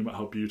talking about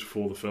how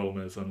beautiful the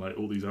film is, and, like,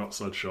 all these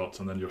outside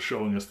shots, and then you're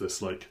showing us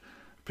this, like,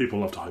 people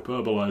love to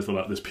hyperbolize,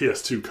 like, this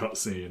PS2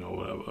 cutscene or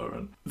whatever,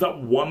 and that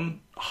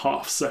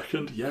 1/2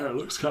 second, yeah, it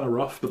looks kind of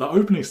rough, but that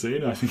opening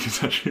scene, I think,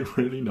 is actually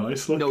really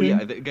nice looking. No, yeah,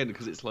 again,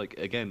 because it's, like,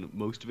 again,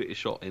 most of it is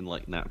shot in,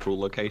 like, natural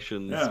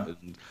locations,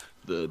 and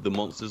the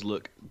monsters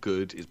look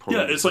good. It's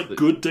probably it's like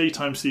good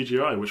daytime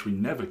CGI, which we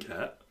never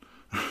get.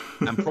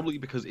 And probably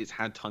because it's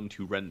had time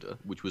to render,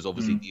 which was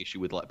obviously the issue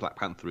with, like, Black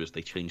Panther, is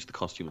they changed the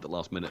costume at the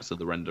last minute, so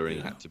the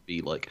rendering had to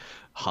be, like,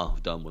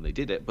 half done when they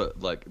did it.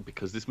 But, like,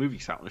 because this movie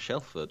sat on a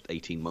shelf for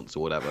 18 months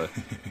or whatever,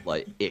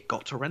 like, it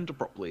got to render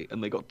properly,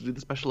 and they got to do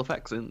the special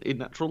effects in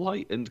natural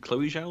light. And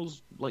Chloe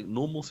Zhao's, like,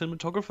 normal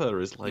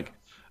cinematographer is, like,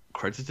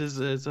 credited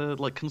as a,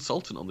 like,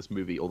 consultant on this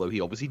movie, although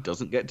he obviously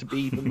doesn't get to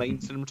be the main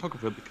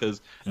cinematographer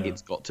because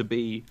it's got to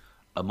be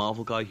a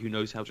Marvel guy who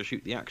knows how to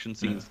shoot the action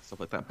scenes and stuff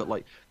like that. But,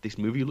 like, this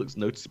movie looks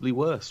noticeably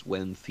worse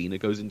when Thena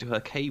goes into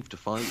her cave to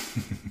fight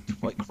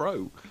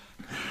Crow.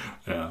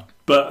 Yeah,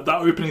 but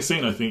that opening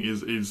scene, I think,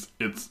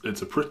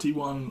 it's a pretty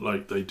one.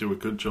 Like, they do a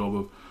good job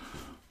of,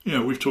 you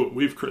know,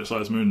 we've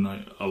criticised Moon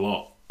Knight a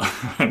lot,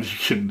 and you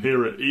can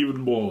hear it even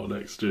more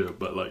next year.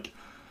 But, like,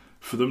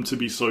 for them to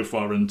be so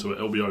far into it,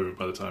 it'll be over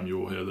by the time you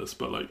all hear this.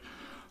 But, like,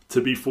 to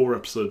be 4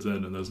 episodes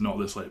in and there's not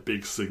this, like,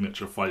 big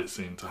signature fight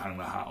scene to hang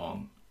the hat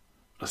on.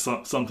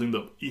 Something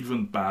that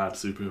even bad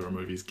superhero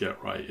movies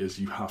get right is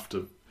you have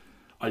to,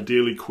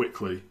 ideally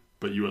quickly,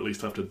 but you at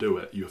least have to do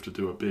it. You have to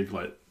do a big,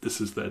 like,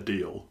 this is their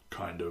deal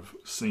kind of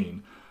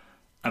scene.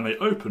 And they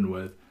open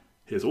with,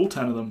 here's all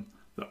 10 of them,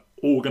 they're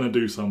all going to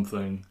do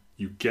something,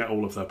 you get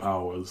all of their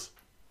powers,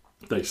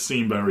 they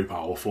seem very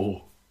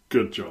powerful,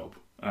 good job.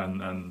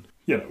 And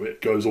you know,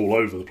 it goes all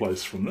over the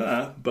place from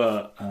there,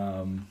 but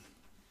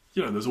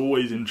you know, there's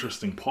always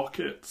interesting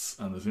pockets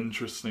and there's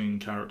interesting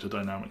character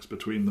dynamics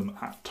between them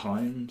at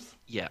times.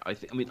 Yeah,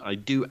 I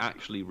do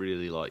actually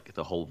really like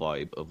the whole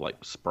vibe of, like,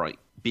 Sprite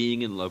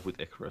being in love with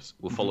Icarus,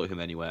 will follow him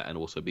anywhere, and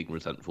also being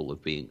resentful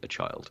of being a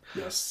child.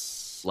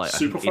 Yes. Like,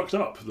 super fucked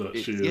up that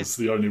she is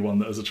the only one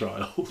that is a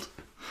child.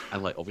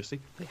 And, like,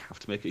 obviously, they have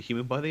to make it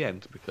human by the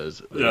end,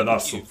 because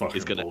that's some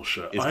fucking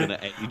bullshit. It's going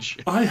to age.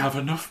 I have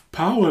enough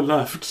power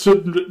left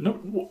to... No,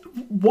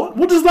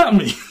 what does that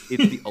mean?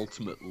 It's the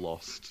ultimate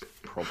Lost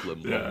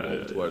problem.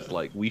 Where it's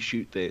like, we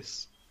shoot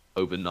this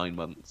over 9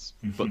 months,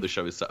 but the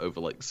show is set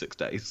over, like, 6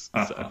 days.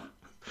 So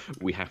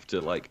we have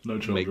to, like,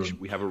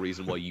 we have a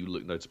reason why you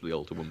look noticeably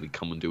older when we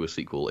come and do a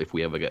sequel, if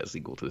we ever get a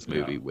sequel to this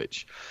movie,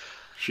 which...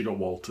 She got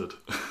walted.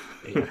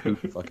 Yeah, who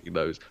fucking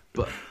knows?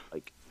 But,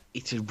 like...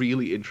 It's a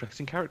really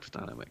interesting character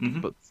dynamic,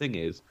 but the thing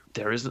is,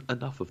 there isn't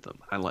enough of them.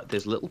 And, like,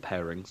 there's little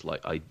pairings,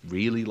 like, I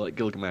really like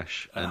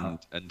Gilgamesh and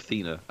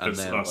Thena. And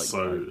that's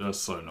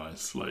so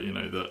nice. Like, you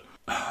know,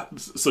 that...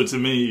 So to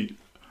me,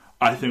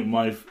 I think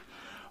my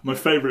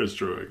favourite is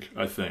Druig,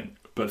 I think.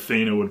 But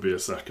Thena would be a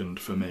second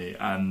for me.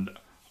 And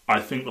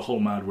I think the whole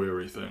Mad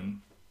Weary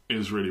thing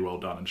is really well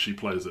done, and she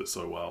plays it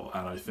so well.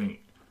 And I think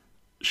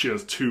she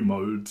has two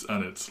modes,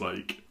 and it's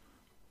like,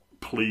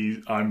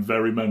 please, I'm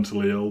very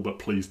mentally ill, but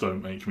please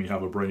don't make me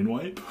have a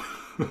brainwave.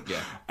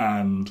 Yeah.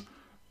 And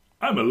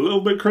I'm a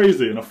little bit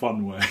crazy in a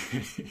fun way.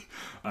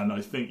 And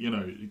I think,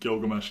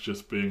 Gilgamesh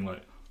just being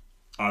like,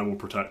 I will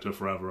protect her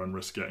forever and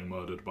risk getting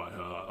murdered by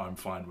her. I'm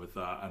fine with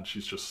that. And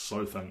she's just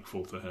so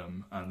thankful to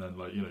him. And then,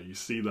 you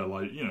see their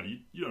life,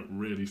 you don't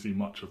really see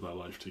much of their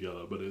life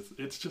together, but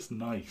it's just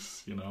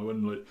nice,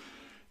 and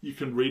you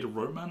can read a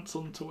romance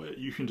onto it.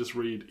 You can just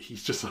read,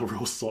 he's just a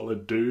real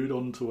solid dude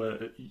onto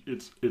it.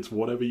 It's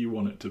whatever you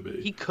want it to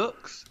be. He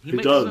cooks. He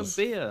makes his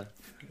own beer.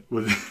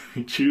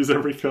 He chews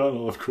every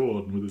kernel of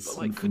corn with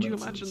his. Could you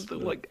imagine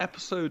the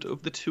episode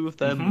of the two of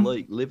them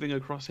living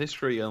across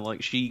history,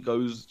 and she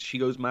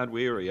goes mad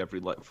weary every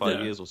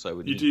 5 years or so.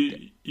 And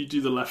you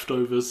do the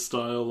leftovers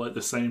style,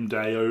 the same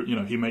day.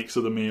 He makes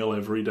her the meal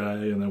every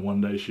day, and then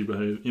one day she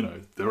behaves.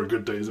 There are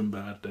good days and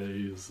bad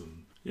days,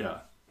 and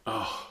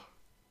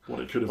what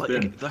it could have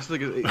been. That's the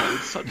thing.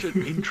 It's such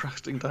an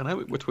interesting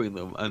dynamic between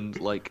them, and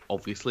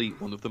obviously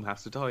one of them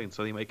has to die, and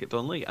so they make it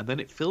Don-Lee, and then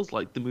it feels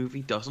like the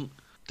movie doesn't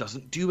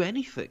do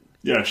anything.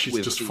 Yeah,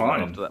 she's just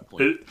fine. After that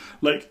point.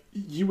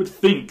 You would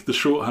think the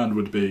shorthand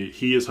would be,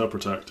 he is her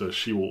protector,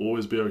 she will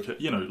always be okay.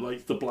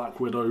 The Black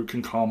Widow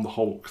can calm the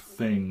Hulk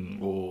thing,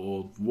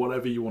 or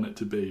whatever you want it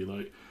to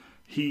be.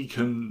 He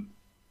can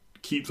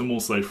keep them all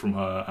safe from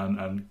her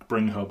and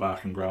bring her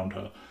back and ground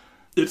her.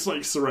 It's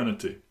like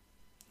Serenity.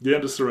 The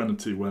end of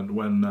Serenity,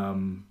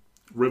 when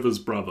River's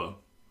brother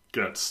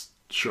gets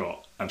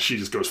shot and she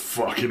just goes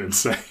fucking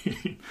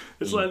insane.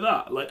 It's like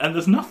that. And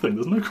there's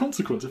no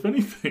consequence. If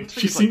anything,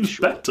 she seems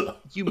better.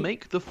 You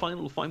make the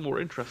final fight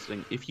more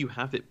interesting if you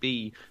have it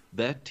be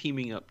they're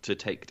teaming up to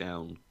take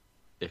down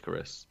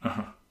Icarus,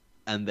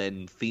 and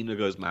then Thena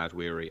goes mad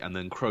weary, and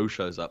then Crow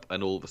shows up,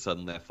 and all of a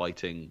sudden they're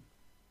fighting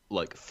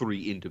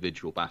 3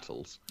 individual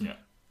battles. Yeah.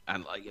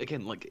 And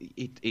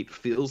it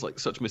feels like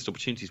such missed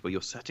opportunities where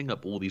you're setting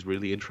up all these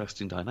really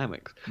interesting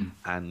dynamics,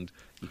 and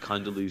you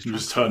kind of lose. You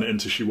just turn it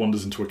into she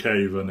wanders into a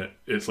cave, and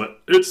it's like,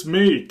 it's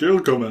me,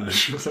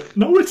 Gilgamesh. It's like,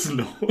 no, it's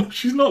not.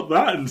 She's not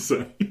that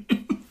insane.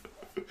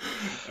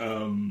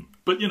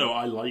 But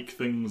I like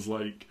things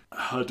like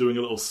her doing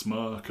a little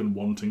smirk and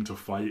wanting to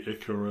fight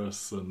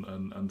Icarus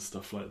and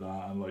stuff like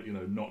that,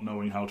 and not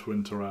knowing how to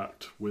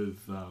interact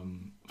with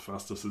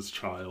Phastus's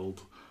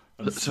child.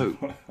 So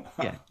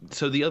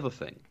the other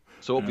thing.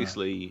 So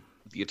obviously,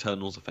 the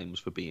Eternals are famous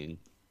for being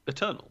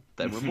eternal.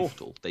 They're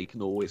immortal. They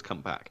can always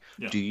come back.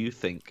 Yeah. Do you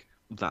think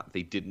that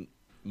they didn't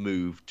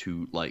move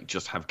to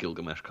just have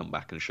Gilgamesh come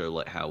back and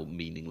show how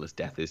meaningless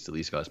death is to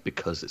these guys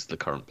because it's the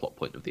current plot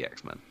point of the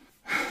X-Men?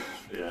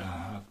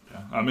 Yeah.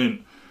 I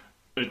mean,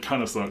 it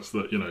kind of sucks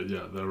that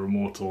they're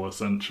immortal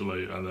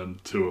essentially, and then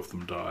 2 of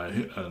them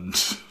die, and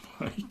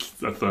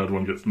the third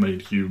one gets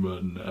made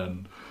human,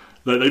 and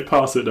they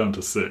pass it down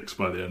to 6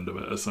 by the end of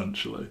it,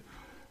 essentially.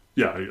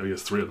 Yeah, I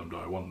guess 3 of them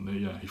die. One,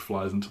 he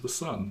flies into the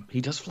sun.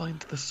 He does fly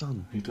into the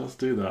sun. He does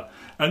do that.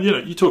 And,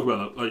 you talk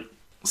about that,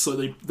 so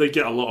they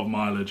get a lot of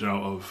mileage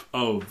out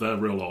of, they're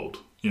real old,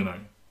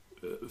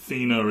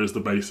 Thena is the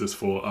basis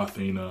for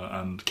Athena,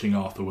 and King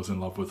Arthur was in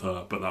love with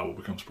her, but that all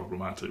becomes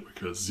problematic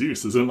because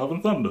Zeus is in love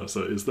and thunder,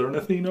 so is there an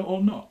Athena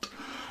or not?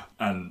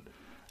 And,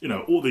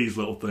 all these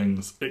little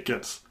things, it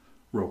gets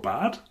real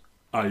bad.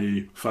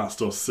 I.e.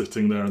 Phastos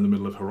sitting there in the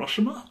middle of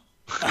Hiroshima.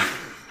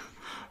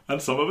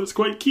 And some of it's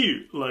quite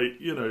cute,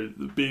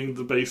 being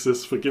the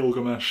basis for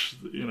Gilgamesh,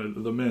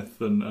 the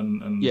myth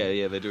and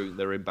yeah,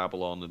 they're in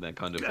Babylon, and they're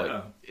kind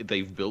of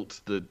they've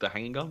built the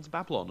Hanging Gardens of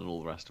Babylon and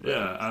all the rest of it.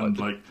 Yeah, and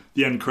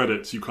the end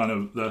credits,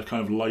 they're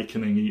kind of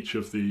likening each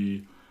of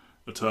the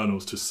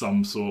Eternals to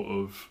some sort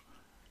of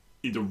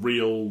either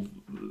real,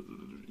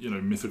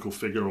 mythical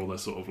figure, or they're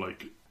sort of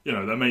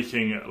they're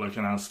making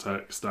an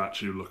Aztec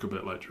statue look a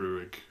bit like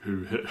Druig,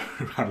 who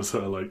has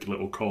her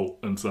little cult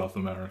in South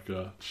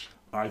America.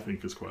 I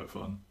think is quite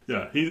fun.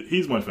 Yeah,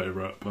 he's my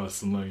favourite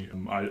personally.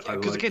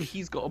 Because again,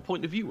 he's got a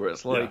point of view where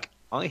it's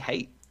I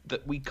hate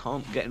that we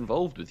can't get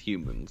involved with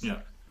humans. Yeah.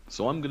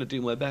 So I'm going to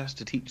do my best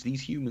to teach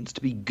these humans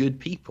to be good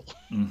people.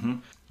 Mm-hmm.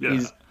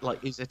 Yeah.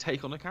 Is a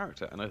take on a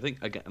character, and I think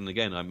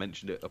again I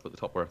mentioned it up at the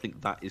top where I think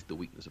that is the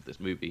weakness of this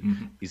movie,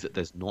 is that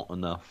there's not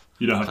enough.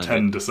 You don't have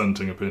 10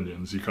 dissenting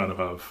opinions. You kind of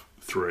have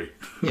 3.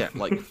 Yeah,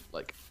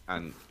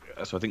 and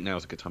so I think now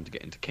is a good time to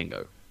get into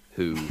Kingo,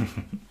 who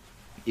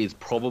is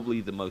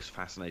probably the most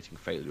fascinating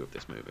failure of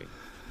this movie.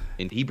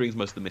 And he brings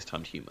most of the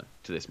mistimed humour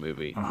to this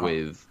movie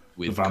with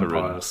the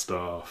vampire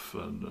stuff.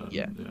 And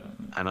yeah.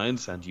 And I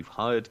understand you've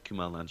hired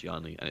Kumail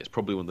Nanjiani, and it's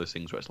probably one of those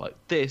things where it's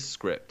this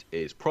script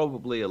is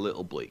probably a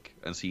little bleak,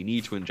 and so you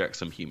need to inject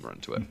some humour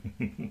into it.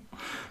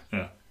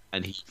 Yeah.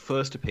 And he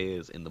first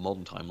appears in the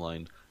modern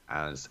timeline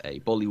as a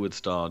Bollywood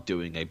star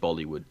doing a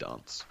Bollywood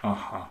dance.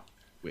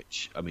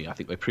 Which, I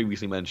think I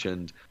previously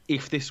mentioned,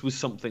 if this was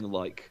something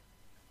like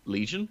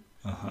Legion,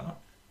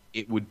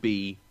 it would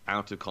be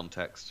out of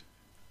context,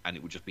 and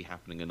it would just be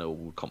happening and no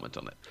one would comment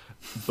on it.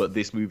 But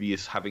this movie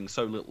is having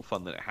so little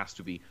fun that it has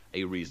to be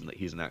a reason that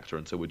he's an actor,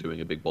 and so we're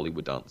doing a big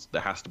Bollywood dance.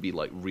 There has to be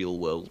like real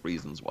world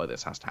reasons why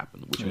this has to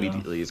happen, which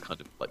immediately is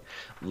kind of like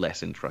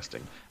less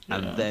interesting.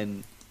 And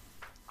then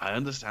I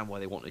understand why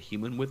they want a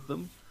human with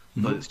them,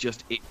 but it's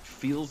just, it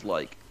feels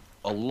like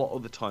a lot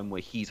of the time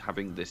where he's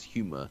having this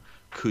humor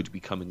could be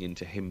coming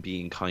into him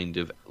being kind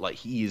of like,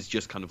 he is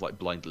just kind of like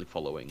blindly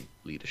following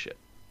leadership.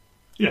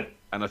 Yeah.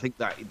 And I think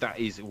that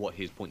is what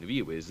his point of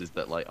view is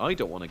that like, I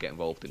don't want to get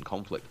involved in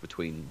conflict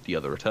between the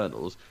other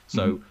Eternals.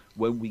 So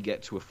when we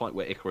get to a fight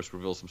where Icarus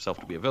reveals himself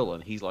to be a villain,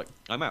 he's like,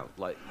 I'm out.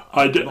 Like,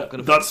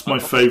 that's my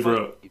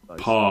favourite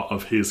part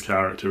of his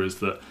character, is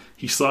that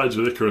he sides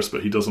with Icarus,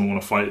 but he doesn't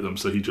want to fight them,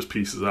 so he just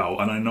pieces out.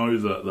 And I know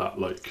that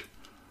like,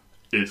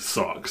 it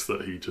sucks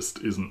that he just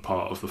isn't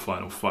part of the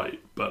final fight.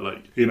 But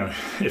like, you know,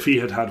 if he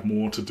had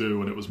more to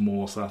do and it was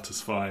more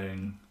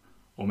satisfying,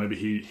 or maybe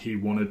he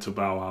wanted to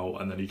bow out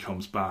and then he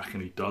comes back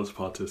and he does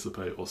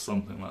participate or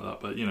something like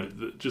that. But, you know,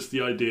 just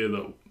the idea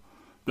that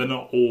they're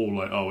not all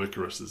like, oh,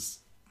 Icarus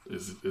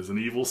is an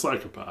evil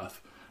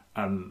psychopath.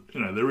 And, you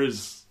know, there are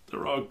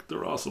sort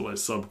of like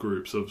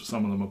subgroups of,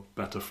 some of them are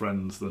better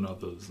friends than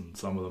others, and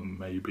some of them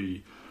may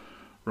be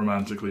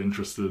romantically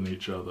interested in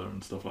each other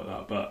and stuff like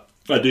that. But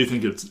I do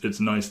think it's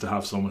nice to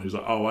have someone who's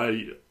like, oh,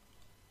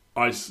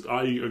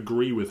 I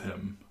agree with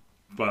him,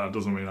 but that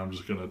doesn't mean I'm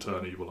just going to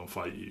turn evil and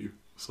fight you.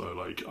 So,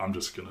 like, I'm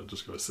just going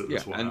to go sit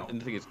this one out.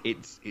 And the thing is,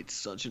 it's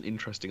such an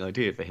interesting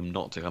idea for him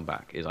not to come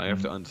back. I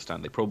have to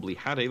understand, they probably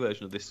had a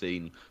version of this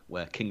scene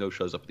where Kingo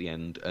shows up at the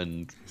end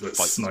and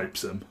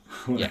snipes him.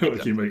 Exactly.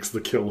 He makes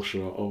the kill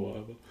shot or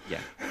whatever.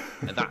 Yeah,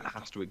 and that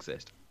has to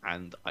exist.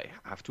 And I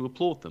have to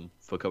applaud them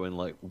for going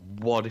like,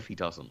 what if he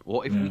doesn't?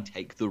 What if we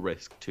take the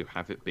risk to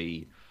have it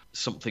be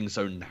something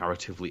so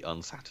narratively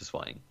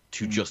unsatisfying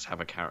to just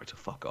have a character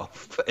fuck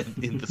off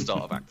in the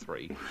start of Act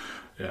 3?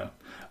 Yeah,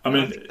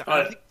 I think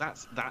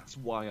that's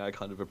why I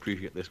kind of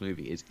appreciate this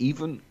movie, is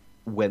even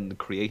when the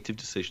creative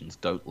decisions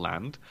don't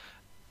land,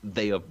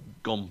 they have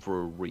gone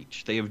for a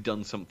reach. They have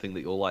done something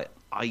that you're like,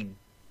 I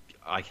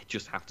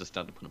just have to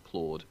stand up and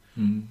applaud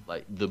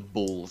like the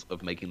balls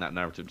of making that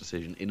narrative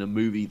decision in a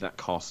movie that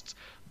costs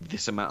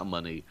this amount of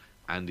money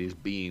and is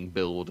being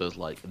billed as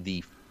like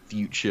the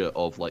future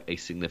of like a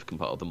significant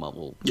part of the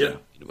Marvel universe.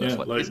 Yeah,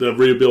 like they're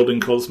rebuilding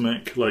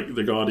Cosmic, like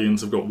the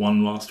Guardians have got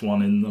one last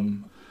one in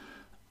them.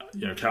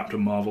 You know, Captain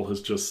Marvel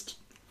has just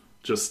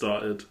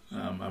started,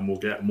 and we'll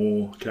get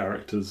more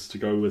characters to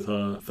go with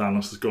her.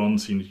 Thanos is gone,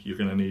 so you're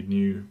going to need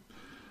new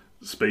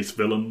space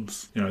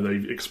villains. You know,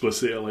 they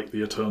explicitly like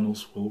the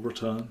Eternals will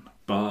return,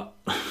 but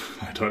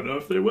I don't know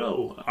if they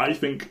will. I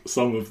think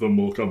some of them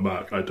will come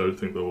back. I don't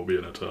think there will be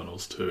an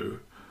Eternals 2.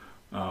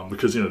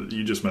 Because, you know,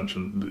 you just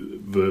mentioned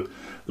the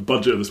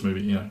budget of this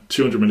movie, you know,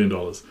 $200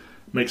 million,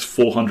 makes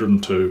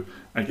 402.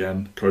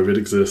 Again, COVID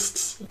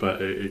exists,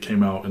 but it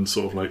came out in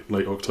sort of like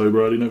late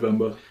October, early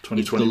November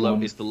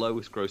 2021. It's the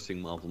lowest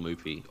grossing Marvel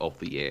movie of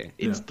the year.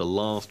 It's the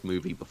last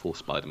movie before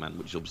Spider-Man,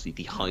 which is obviously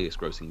the highest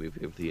grossing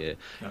movie of the year.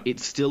 Yeah.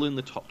 It's still in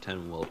the top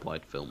 10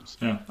 worldwide films.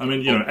 Yeah, I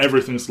mean, you know,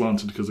 everything's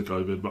slanted because of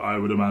COVID, but I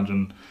would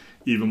imagine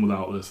even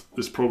without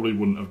this probably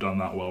wouldn't have done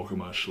that well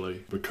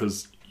commercially,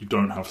 because you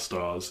don't have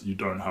stars, you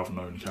don't have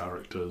known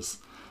characters.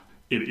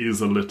 It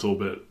is a little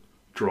bit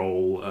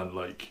droll, and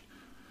like,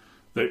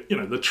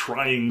 they're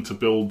trying to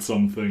build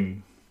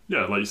something.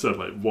 Yeah, like you said,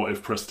 like what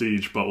if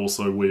Prestige, but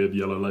also weird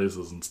yellow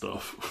lasers and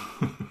stuff.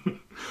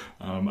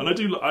 And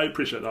I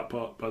appreciate that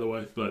part, by the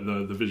way, like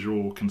the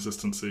visual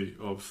consistency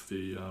of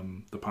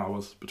the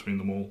powers between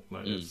them all.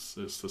 Like it's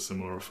a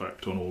similar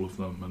effect on all of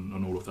them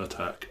and all of their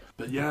tech.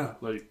 But yeah,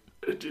 like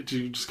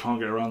you just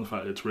can't get around the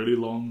fact it's really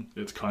long.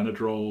 It's kind of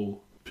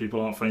droll. People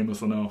aren't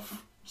famous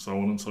enough, so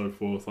on and so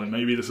forth. Like,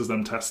 maybe this is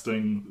them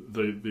testing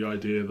the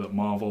idea that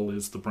Marvel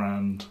is the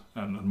brand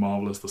and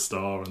Marvel is the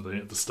star,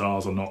 and the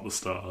stars are not the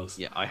stars.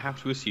 Yeah, I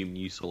have to assume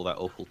you saw that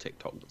awful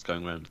TikTok that's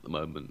going around at the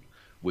moment,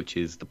 which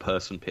is the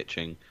person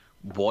pitching,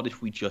 what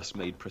if we just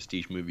made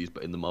Prestige movies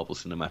but in the Marvel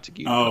Cinematic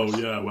Universe? Oh,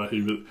 yeah, where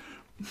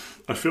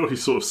I feel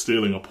he's sort of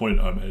stealing a point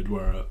I made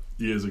where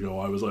years ago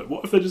I was like,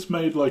 what if they just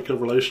made like a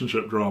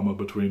relationship drama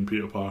between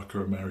Peter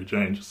Parker and Mary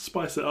Jane? Just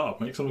spice it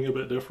up, make something a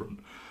bit different.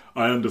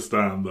 I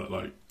understand that,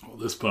 like, what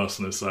this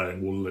person is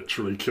saying will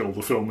literally kill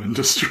the film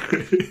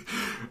industry.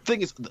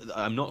 Thing is,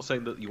 I'm not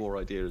saying that your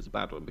idea is a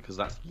bad one, because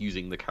that's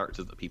using the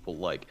characters that people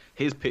like.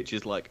 His pitch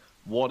is like,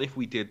 what if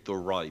we did The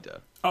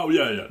Rider? Oh,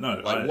 yeah,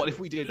 no. Like, what if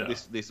we did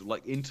this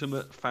like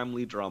intimate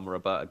family drama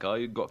about a guy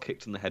who got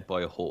kicked in the head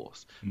by a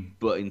horse,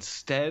 but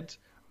instead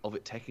of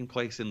it taking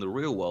place in the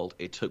real world,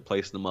 it took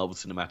place in the Marvel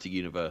Cinematic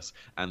Universe,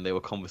 and there were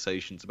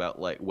conversations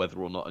about like whether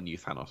or not a new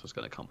Thanos was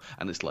going to come,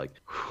 and it's like,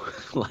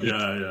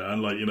 yeah,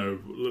 and like, you know,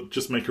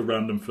 just make a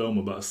random film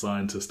about a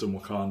scientist in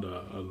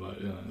Wakanda, and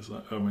like, yeah, it's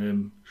like, I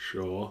mean,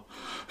 sure.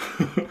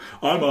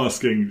 I'm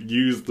asking,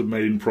 use the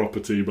main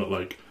property, but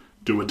like,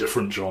 do a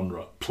different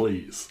genre,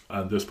 please.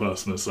 And this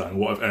person is saying,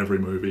 what if every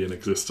movie in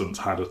existence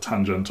had a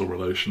tangential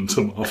relation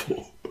to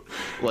Marvel?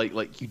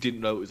 Like you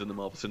didn't know it was in the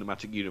Marvel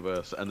Cinematic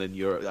Universe, and then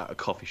you're at a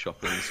coffee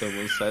shop and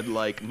someone said,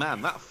 like,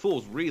 man, that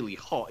Thor's really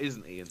hot,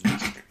 isn't he? And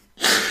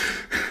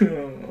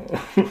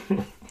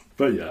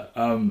But yeah,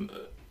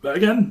 but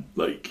again,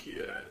 like,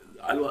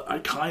 I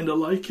kind of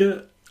like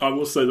it. I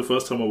will say the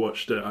first time I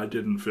watched it, I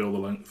didn't feel the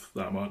length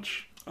that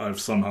much. I've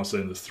somehow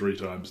seen this 3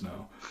 times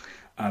now.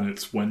 And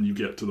it's when you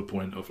get to the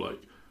point of, like,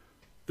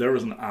 there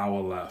is an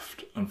hour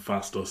left and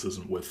Fastos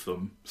isn't with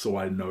them, so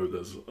I know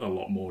there's a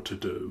lot more to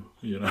do,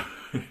 you know?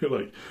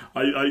 Like,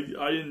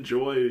 I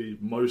enjoy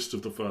most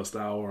of the first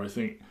hour. I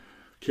think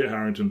Kit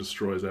Harington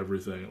destroys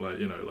everything. Like,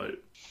 you know, like,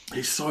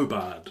 he's so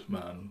bad,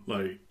 man.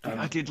 Like,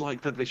 I did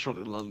like that they shot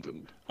in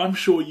London. I'm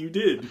sure you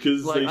did,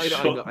 because Like, they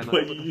shot I know,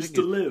 where you used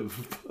to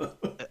live.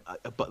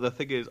 But the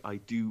thing is, I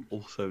do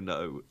also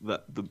know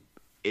that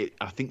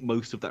I think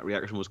most of that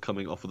reaction was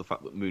coming off of the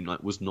fact that Moon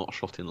Knight was not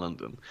shot in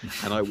London,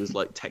 and I was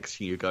like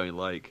texting you, going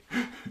like,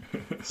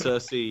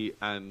 Cersei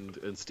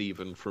and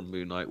Stephen from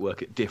Moon Knight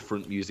work at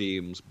different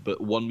museums, but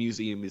one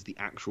museum is the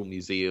actual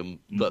museum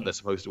that they're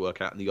supposed to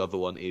work at, and the other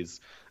one is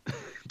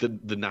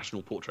the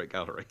National Portrait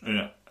Gallery.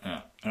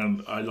 Yeah,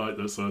 and I like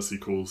that Cersei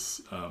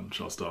calls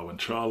Charles Darwin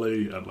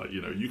Charlie, and, like,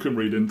 you know, you can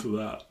read into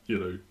that, you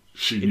know.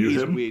 She knew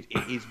him. It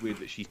is weird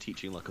that she's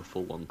teaching like a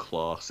full-on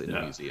class in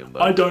a museum. Though.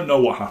 I don't know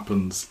what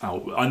happens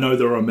out. I know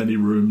there are many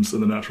rooms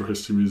in the Natural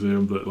History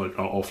Museum that, like,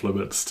 are off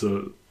limits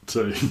to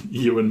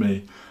you and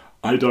me.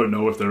 I don't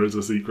know if there is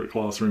a secret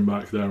classroom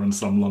back there, and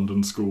some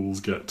London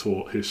schools get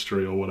taught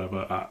history or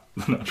whatever at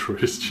the Natural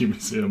History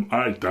Museum.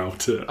 I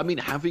doubt it. I mean,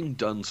 having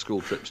done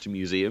school trips to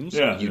museums,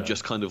 you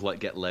just kind of like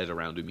get led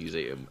around a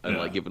museum and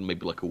like given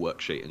maybe like a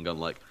worksheet and gone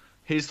like,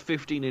 here's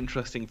 15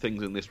 interesting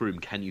things in this room.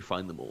 Can you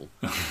find them all?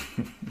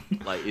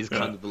 Like, is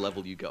kind of the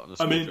level you get on a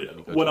school trip. I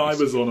mean, when I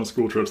was on a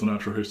school trip to the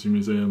Natural History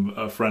Museum,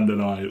 a friend and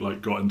I,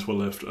 like, got into a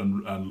lift,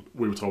 and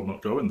we were told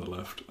not to go in the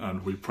lift,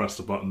 and we pressed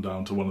a button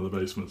down to one of the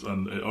basements,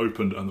 and it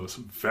opened, and there were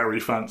some very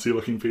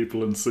fancy-looking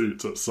people in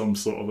suits at some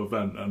sort of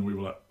event, and we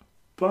were like,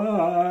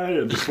 bye,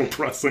 and just were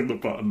pressing the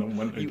button and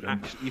went again. You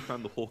actually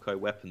found the Hawkeye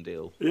weapon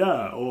deal.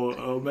 Yeah,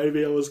 or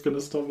maybe I was going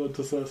to stumble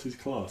into Cersei's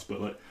class,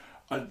 but, like,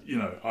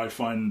 I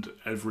find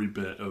every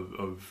bit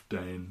of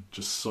Dane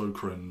just so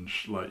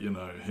cringe. Like, you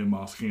know, him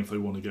asking if they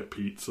want to get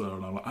pizza,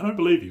 and I'm like, I don't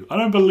believe you. I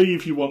don't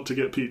believe you want to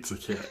get pizza,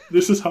 Kit.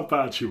 This is how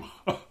bad you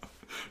are.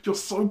 You're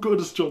so good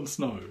as Jon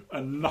Snow,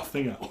 and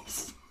nothing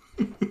else.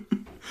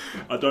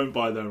 I don't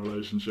buy their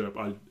relationship.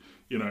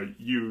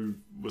 You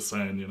were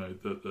saying, you know,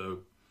 that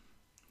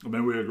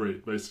we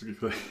agreed,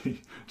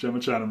 basically. Gemma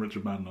Chan and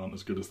Richard Madden aren't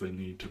as good as they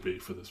need to be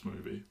for this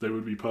movie. They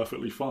would be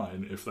perfectly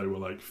fine if they were,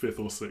 like, 5th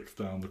or 6th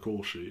down the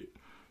call sheet.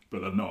 But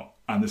they're not.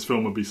 And this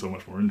film would be so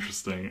much more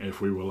interesting if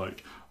we were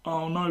like,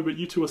 oh no, but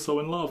you two are so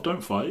in love,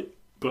 don't fight.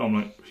 But I'm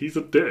like, he's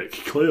a dick,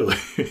 clearly.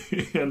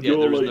 And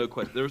there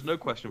is no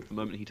question from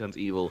the moment he turns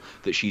evil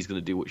that she's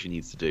going to do what she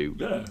needs to do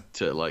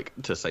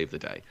to save the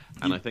day.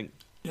 And I think...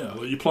 Yeah,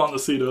 like, you plant the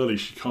seed early,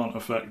 she can't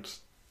affect,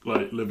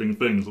 like, living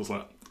things. It's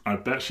like, I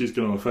bet she's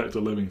going to affect a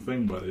living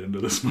thing by the end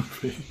of this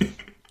movie.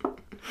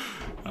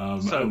 I'm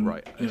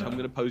going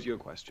to pose you a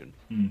question.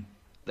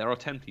 There are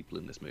 10 people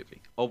in this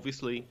movie.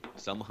 Obviously,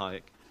 Selma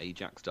Hayek,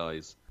 Ajax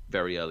dies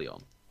very early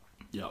on.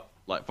 Yeah.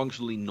 Like,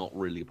 functionally not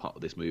really a part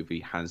of this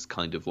movie, has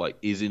kind of, like,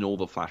 is in all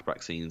the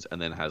flashback scenes,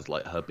 and then has,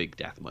 like, her big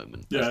death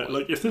moment. Yeah,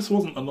 like, if this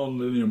wasn't a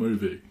non-linear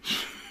movie,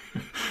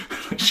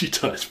 she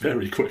dies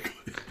very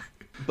quickly.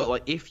 But,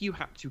 like, if you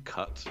had to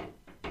cut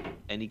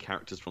any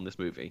characters from this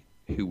movie,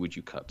 who would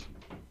you cut?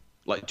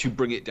 Like, to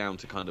bring it down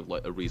to kind of,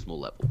 like, a reasonable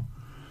level.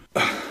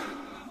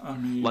 I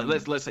mean,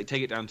 like, let's say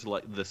take it down to,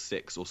 like, the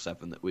 6 or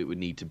 7 that we would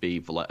need to be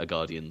for, like, a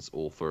Guardians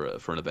or for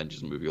an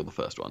Avengers movie, or the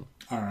first one.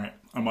 Alright,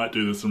 I might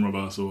do this in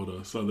reverse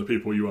order. So the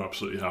people you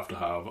absolutely have to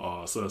have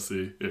are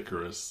Cersei,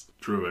 Icarus,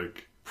 Druig,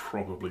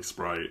 probably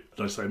Sprite.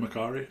 Did I say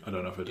Makari? I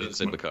don't know if I did. You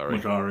said Makari.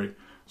 Makari.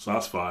 So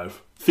that's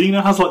 5.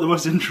 Thena has, like, the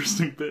most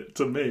interesting bit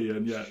to me,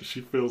 and yet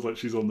she feels like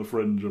she's on the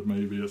fringe of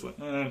maybe it's like,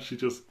 she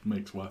just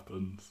makes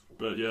weapons.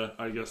 But yeah,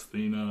 I guess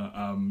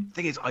Thena.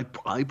 Thing is,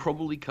 I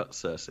probably cut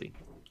Cersei.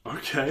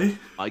 Okay.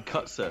 I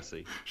cut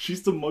Cersei.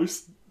 She's the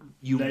most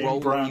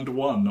name-brand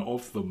one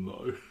of them,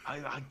 though.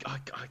 I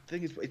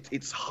think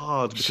it's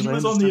hard. She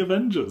was on the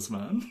Avengers,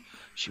 man.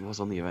 She was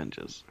on the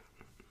Avengers.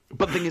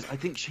 But the thing is, I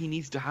think she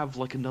needs to have,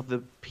 like, another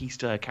piece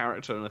to her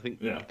character, and I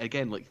think,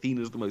 again, like,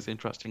 Thena's the most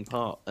interesting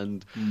part,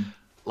 and,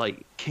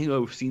 like,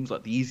 Kingo seems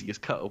like the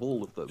easiest cut of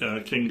all of them.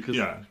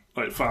 Yeah,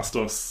 like,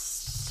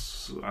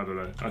 Fastos, I don't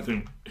know, I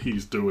think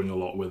he's doing a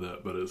lot with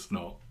it, but it's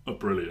not a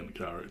brilliant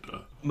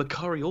character.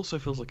 Makari also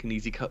feels like an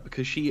easy cut,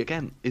 because she,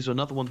 again, is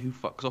another one who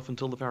fucks off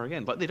until the very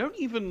end. Like, they don't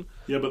even...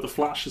 Yeah, but the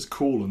Flash is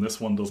cool, and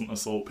this one doesn't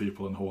assault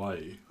people in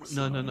Hawaii.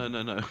 So...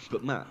 No.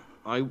 But, Matt,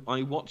 I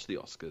watched the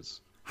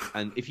Oscars.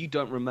 And if you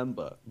don't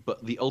remember,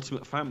 but the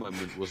ultimate fan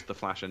moment was the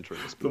Flash entering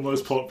the speech. The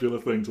most popular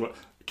thing to...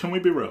 Can we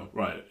be real?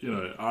 Right, you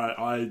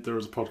know, there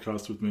was a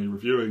podcast with me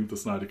reviewing the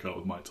Snyder Cut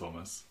with Mike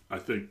Thomas. I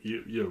think,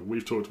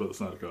 we've talked about the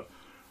Snyder Cut.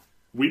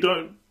 We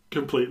don't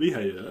completely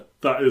hate it.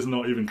 That is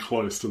not even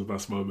close to the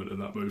best moment in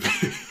that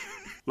movie.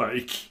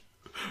 Like,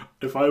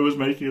 if I was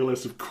making a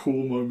list of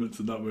cool moments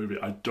in that movie,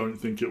 I don't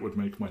think it would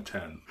make my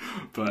 10.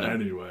 But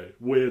anyway,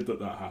 weird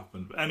that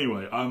happened. But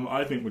anyway,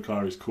 I think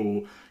Makari's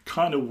cool.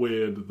 Kind of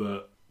weird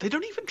that... They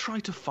don't even try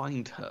to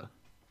find her.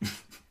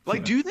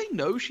 Like, do they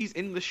know she's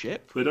in the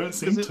ship? They don't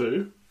seem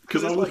to.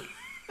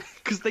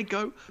 Because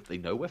they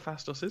know where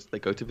Fastos is. They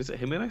go to visit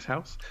him in his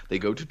house. They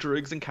go to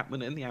Druig's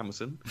encampment in the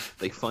Amazon.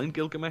 They find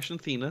Gilgamesh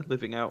and Thena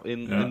living out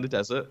in the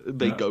desert.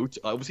 They go to,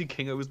 obviously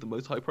Kingo is the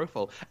most high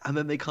profile. And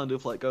then they kind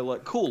of like go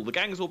like, cool, the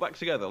gang's all back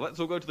together. Let's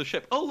all go to the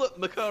ship. Oh look,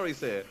 Makari's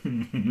here.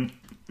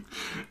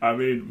 I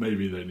mean,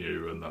 maybe they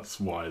knew, and that's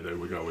why they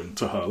were going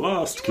to her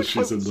last, because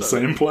she's in the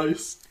same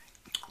place.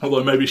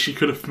 Although maybe she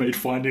could have made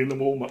finding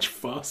them all much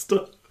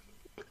faster.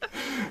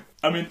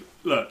 I mean,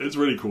 look, it's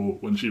really cool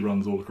when she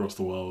runs all across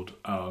the world.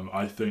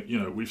 I think,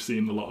 we've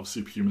seen a lot of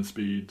superhuman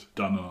speed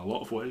done in a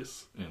lot of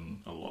ways, in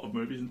a lot of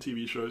movies and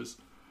TV shows.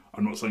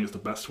 I'm not saying it's the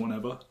best one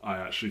ever. I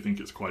actually think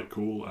it's quite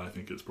cool, and I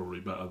think it's probably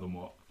better than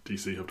what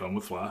DC have done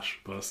with Flash,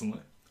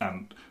 personally.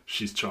 And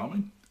she's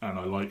charming, and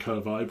I like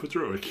her vibe with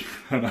Druig,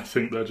 and I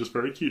think they're just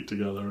very cute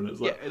together, and it's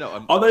like,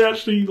 are they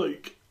actually,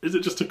 like, is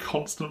it just a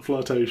constant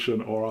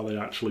flirtation, or are they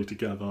actually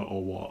together,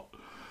 or what?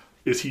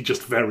 Is he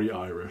just very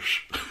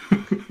Irish?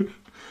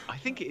 I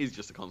think it is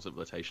just a constant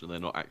flirtation and they're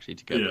not actually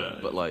together.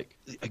 But, like,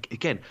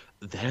 again,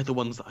 they're the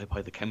ones that I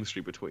buy the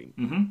chemistry between.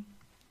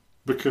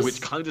 Mm-hmm.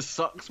 Which kind of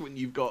sucks when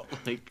you've got,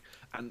 like...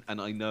 And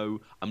I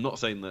know... I'm not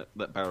saying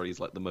that Barry's,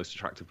 like, the most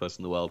attractive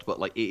person in the world, but,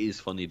 like, it is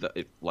funny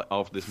that,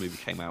 after this movie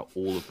came out,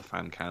 all of the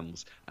fan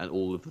cams and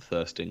all of the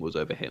thirsting was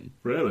over him.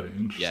 Really?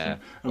 Interesting. Yeah.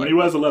 I mean, he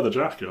wears a leather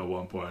jacket at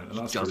one point, and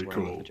that's pretty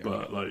cool.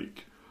 But,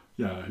 like,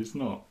 yeah, he's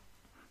not...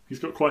 He's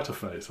got quite a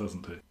face,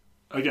 hasn't he?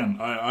 Again,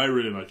 I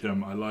really like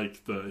him. I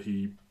like that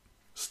he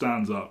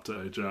stands up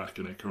to Ajax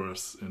and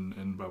Icarus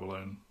in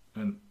Babylon.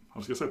 And I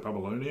was going to say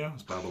Babylonia.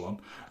 It's Babylon.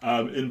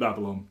 In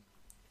Babylon,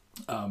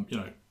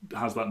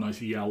 has that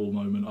nice yell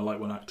moment. I like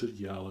when actors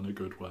yell in a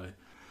good way.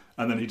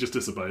 And then he just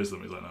disobeys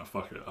them. He's like, no,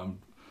 fuck it.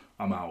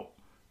 I'm out.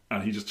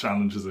 And he just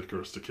challenges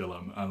Icarus to kill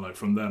him. And, like,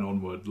 from then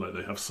onward, like,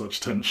 they have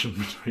such tension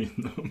between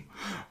them.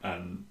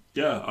 And,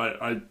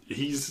 yeah,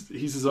 he's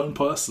his own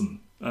person.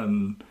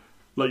 And...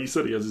 like you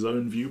said, he has his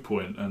own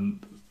viewpoint,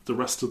 and the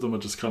rest of them are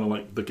just kind of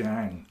like the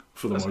gang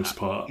for the most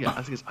part. Yeah,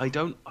 I think I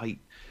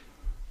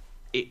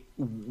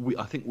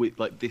think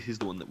this is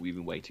the one that we've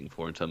been waiting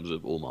for in terms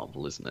of all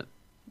Marvel, isn't it?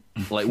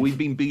 Like, we've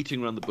been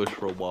beating around the bush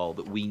for a while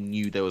that we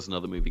knew there was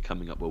another movie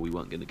coming up where we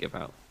weren't going to give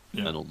out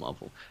an all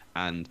Marvel,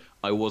 and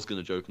I was going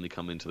to jokingly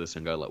come into this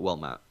and go like, well,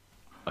 Matt,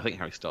 I think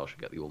Harry Styles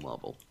should get the all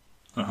Marvel.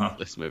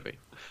 This movie.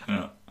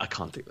 Yeah. I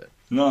can't do it.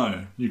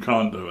 No, you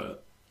can't do it.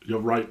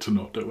 You're right to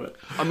not do it.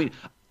 I mean,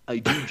 I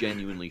do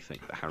genuinely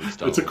think that Harry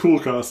Styles... It's a cool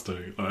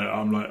casting.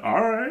 I'm like,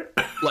 all right.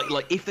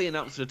 Like if they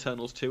announced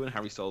Eternals 2 and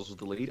Harry Styles was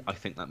the lead, I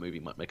think that movie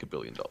might make $1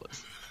 billion.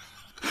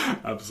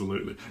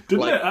 Absolutely.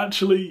 Didn't it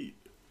actually...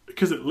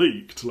 Because it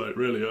leaked, like,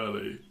 really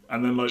early.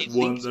 And then, like,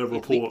 weren't there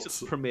reports... It leaked at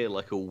the premiere,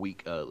 like, a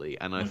week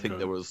early. And I think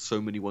there was so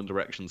many One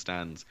Direction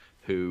stans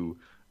who...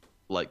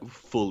 like,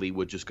 fully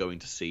were just going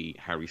to see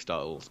Harry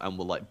Styles and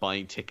were, like,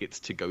 buying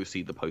tickets to go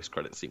see the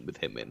post-credit scene with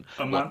him in.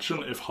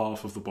 Imagine if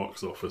half of the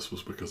box office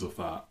was because of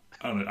that,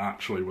 and it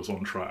actually was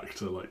on track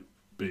to, like,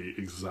 be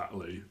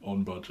exactly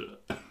on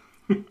budget.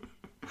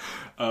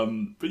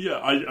 But yeah,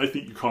 I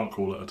think you can't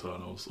call it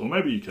Eternals. Or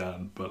maybe you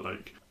can, but,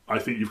 like, I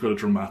think you've got to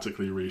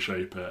dramatically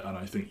reshape it, and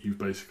I think you've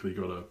basically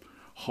got to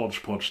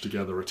hodgepodge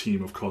together a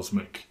team of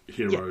cosmic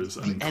heroes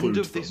and include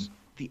them.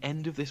 The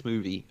end of this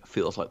movie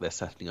feels like they're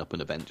setting up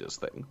an Avengers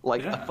thing.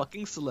 Like, a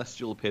fucking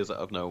Celestial appears out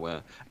of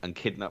nowhere and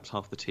kidnaps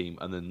half the team,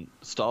 and then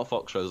Star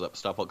Fox shows up.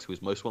 Star Fox, who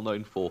is most well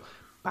known for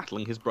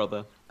battling his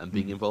brother and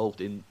being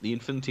involved in the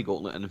Infinity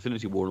Gauntlet and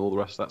Infinity War and all the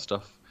rest of that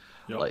stuff.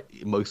 Yep.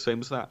 Like, most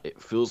famous for that.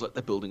 It feels like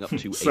they're building up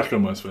to...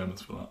 Second most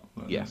famous for that.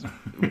 But... yes.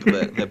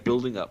 they're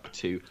building up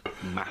to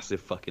massive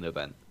fucking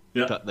event.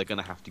 Yeah. That they're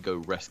going to have to go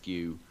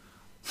rescue...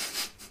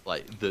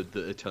 like,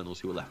 the Eternals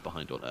who were left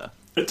behind on Earth.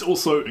 It's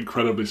also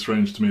incredibly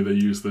strange to me they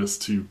use this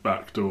to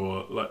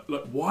backdoor... Like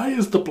why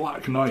is the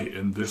Black Knight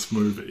in this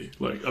movie?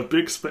 Like, a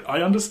big...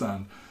 I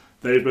understand.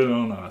 They've been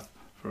on Earth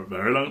for a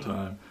very long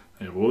time.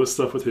 They have all this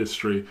stuff with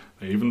history.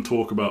 They even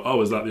talk about,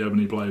 oh, is that the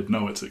Ebony Blade?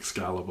 No, it's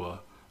Excalibur.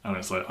 And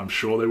it's like, I'm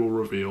sure they will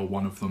reveal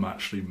one of them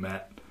actually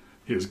met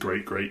his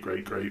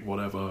great-great-great-great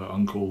whatever,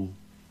 uncle,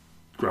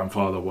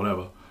 grandfather,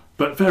 whatever.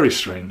 But very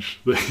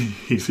strange that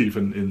he's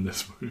even in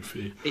this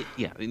movie.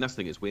 I mean, that's the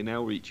thing is, we're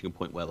now reaching a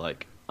point where,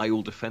 like, I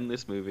will defend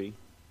this movie.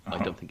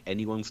 I don't think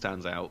anyone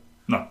stands out.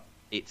 No.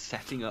 It's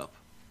setting up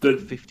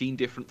 15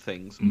 different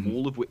things,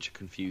 all of which are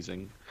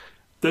confusing.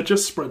 They're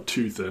just spread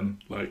too thin.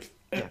 Like,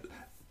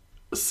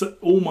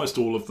 almost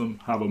all of them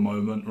have a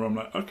moment where I'm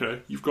like,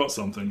 okay, you've got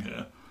something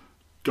here.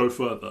 Go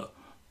further.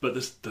 But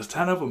there's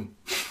 10 of them.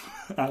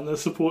 And they're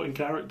supporting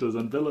characters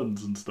and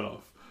villains and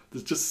stuff.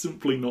 There's just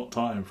simply not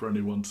time for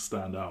anyone to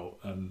stand out.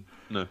 And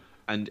no.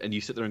 And you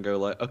sit there and go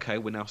like, okay,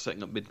 we're now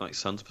setting up Midnight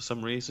Suns for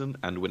some reason,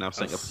 and we're now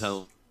setting up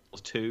Eternals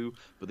 2,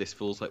 but this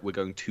feels like we're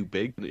going too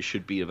big, and it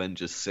should be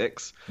Avengers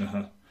 6.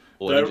 Uh-huh.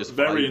 Or they're just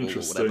very 5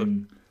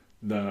 interesting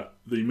that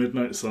the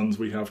Midnight Suns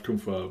we have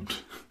confirmed.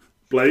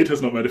 Blade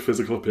has not made a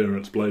physical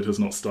appearance. Blade has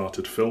not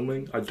started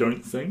filming, I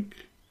don't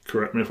think.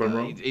 Correct me if I'm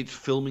wrong. It's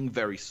filming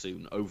very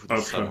soon, over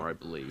the summer, I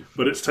believe.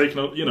 But it's taken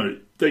up,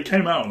 they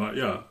came out like,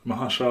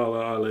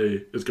 Mahershala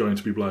Ali is going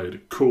to be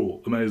Blade.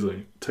 Cool,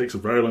 amazing. Takes a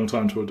very long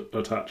time to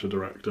attach a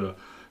director.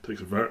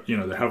 Takes a very,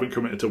 they haven't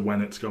committed to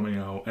when it's coming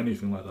out,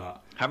 anything like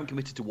that. Haven't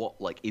committed to what,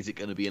 is it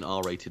going to be an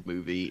R-rated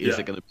movie? Is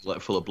it going to be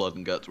full of blood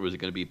and guts, or is it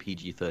going to be a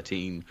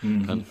PG-13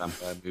 kind of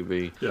vampire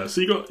movie? Yeah,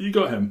 so you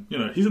got him.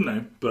 He's a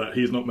name, but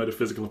he's not made a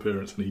physical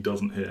appearance, and he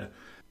doesn't here.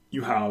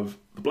 You have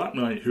the Black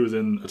Knight, who is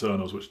in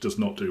Eternals, which does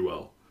not do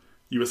well.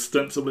 You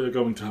ostensibly are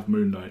going to have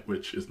Moon Knight,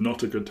 which is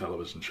not a good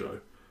television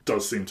show.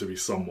 Does seem to be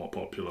somewhat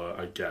popular,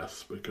 I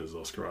guess, because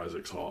Oscar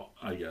Isaac's hot,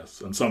 I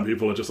guess. And some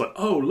people are just like,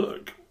 oh,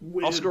 look,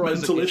 weird Oscar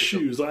mental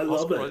issues, I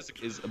love it. Oscar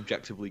Isaac is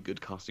objectively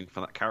good casting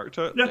for that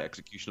character. Yeah. The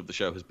execution of the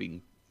show has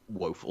been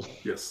woeful.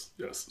 Yes.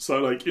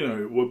 So,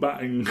 we're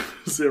batting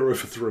 0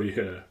 for 3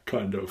 here,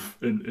 kind of,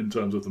 in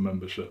terms of the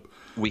membership.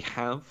 We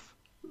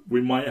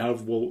might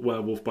have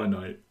Werewolf by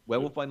Night.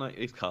 Werewolf by Night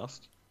is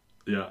cast.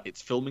 Yeah.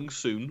 It's filming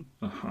soon.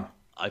 Uh-huh.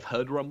 I've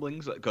heard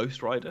rumblings that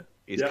Ghost Rider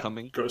is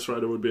coming. Ghost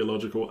Rider would be a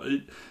logical...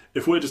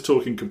 If we're just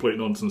talking complete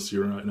nonsense to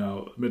you right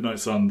now, Midnight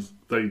Suns,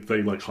 they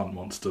hunt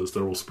monsters.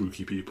 They're all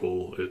spooky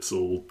people. It's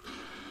all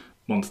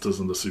monsters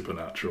and the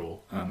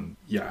supernatural. And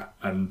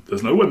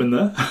there's no women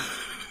there.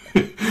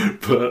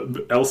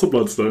 But Elsa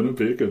Bloodstone would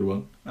be a good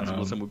one. Elsa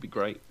Bloodstone would be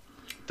great.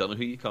 Don't know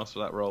who you cast for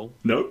that role.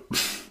 Nope.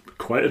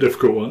 Quite a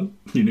difficult one.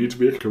 You need to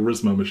be a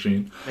charisma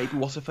machine. Maybe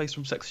What's-Her-Face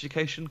from Sex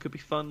Education could be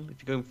fun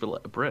if you're going for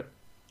a Brit.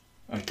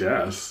 I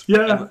guess.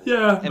 Emma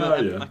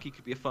Mackey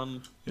could be a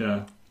fun...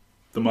 Yeah.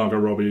 The Margot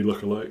Robbie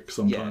lookalike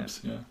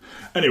sometimes. Yeah.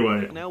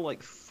 Anyway. We're now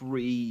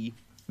 3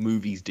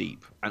 movies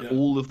deep, and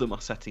all of them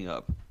are setting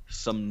up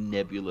some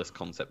nebulous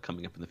concept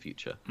coming up in the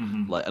future.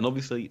 Mm-hmm. And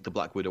obviously the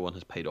Black Widow one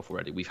has paid off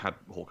already. We've had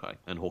Hawkeye,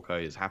 and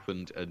Hawkeye has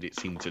happened, and it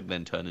seemed to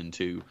then turn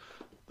into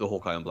the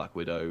Hawkeye and Black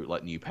Widow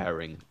new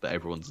pairing that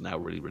everyone's now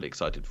really, really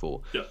excited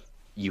for. Yeah.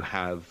 You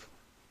have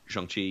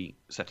Shang-Chi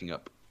setting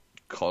up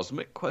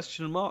Cosmic ?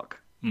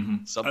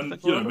 Mm-hmm. Something.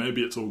 And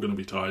maybe it's all going to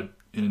be tied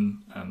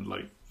in, and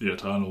the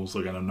Eternals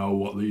are going to know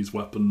what these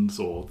weapons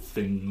or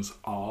things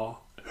are.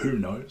 Who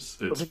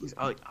knows?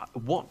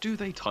 What do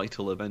they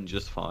title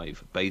Avengers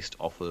 5 based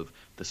off of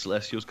the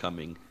Celestials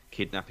coming,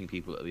 kidnapping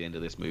people at the end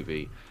of this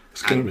movie?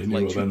 It's going to be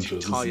New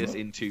Avengers, to tie us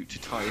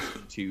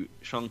into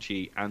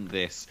Shang-Chi and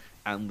this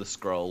and the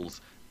Skrulls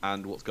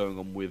and what's going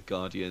on with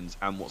Guardians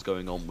and what's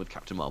going on with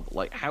Captain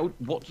Marvel.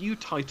 What do you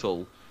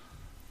title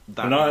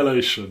that?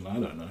 Annihilation. I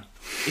don't know.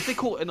 If they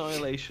call it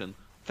Annihilation,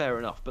 fair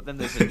enough. But then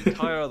there's an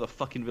entire other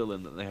fucking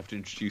villain that they have to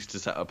introduce to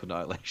set up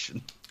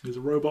Annihilation. He's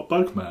a robot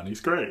bug man.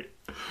 He's great.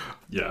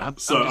 Yeah.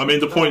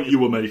 The point you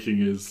were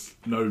making is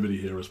nobody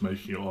here is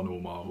making it on all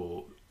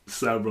Marvel.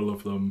 Several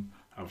of them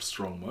have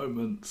strong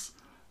moments.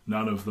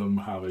 None of them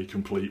have a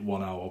complete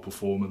 1 hour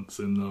performance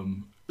in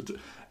them.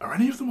 Are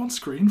any of them on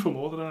screen for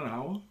more than an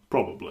hour?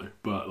 Probably,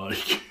 but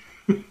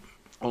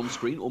on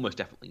screen, almost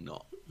definitely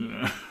not.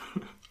 Yeah.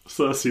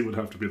 Cersei would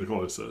have to be the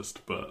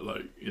closest, but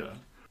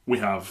we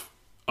have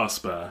a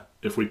spare.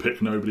 If we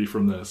pick nobody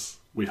from this,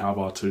 we have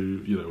our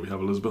two, we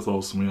have Elizabeth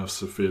Olsen, we have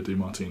Sophia Di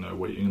Martino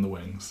waiting in the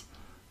wings.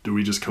 Do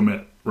we just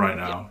commit right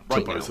now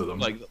to both of them?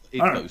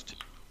 Those two.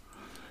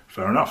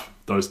 Fair enough.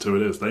 Those two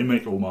it is. They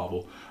make all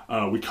Marvel.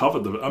 We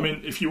covered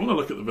if you want to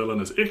look at the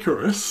villain as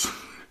Icarus,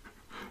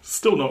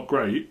 still not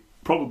great.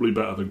 Probably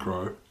better than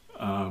Crow.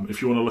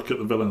 If you want to look at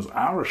the villain as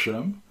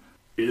Arishem,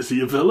 is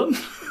he a villain?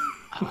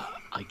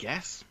 I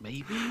guess,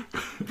 maybe.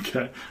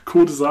 Okay.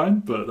 Cool design,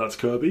 but that's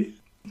Kirby.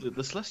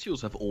 The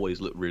Celestials have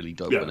always looked really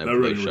dope whenever they're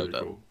really, they showed really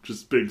up. Cool.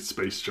 Just big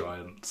space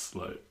giants.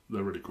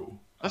 They're really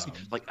cool.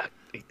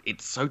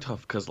 It's so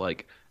tough because,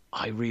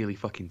 I really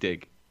fucking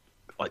dig,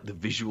 the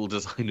visual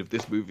design of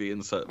this movie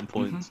in certain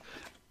points.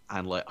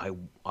 Mm-hmm. And,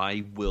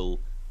 I will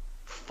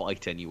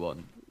fight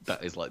anyone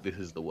that is this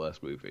is the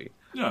worst movie.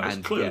 No, it's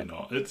clearly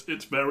not.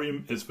 It's very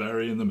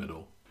in the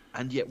middle.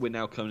 And yet we're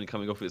now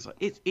coming off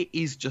it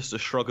is just a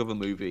shrug of a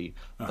movie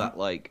that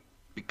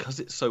because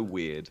it's so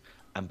weird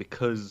and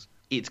because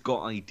it's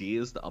got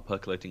ideas that are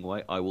percolating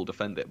away, I will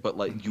defend it. But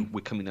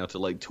we're coming now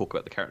to talk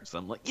about the characters.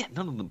 I'm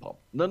none of them pop.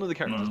 None of the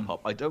characters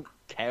pop. I don't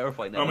care if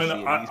I never see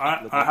it.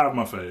 I have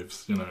my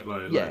faves.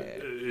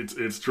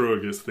 It's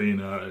Druig, it's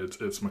Thena,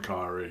 it's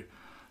Makari.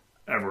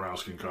 Everyone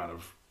else can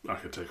I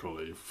could take or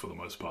leave for the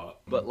most part.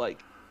 But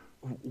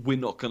we're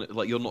not gonna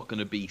you're not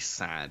gonna be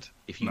sad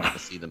if you never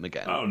see them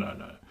again. Oh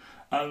no.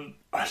 And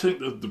I think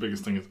the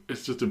biggest thing is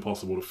it's just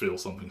impossible to feel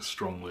something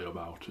strongly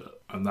about it,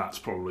 and that's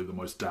probably the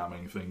most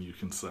damning thing you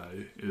can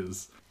say.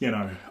 Is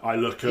I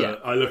look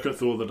at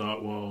Thor: The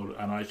Dark World,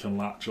 and I can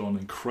latch on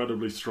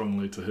incredibly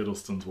strongly to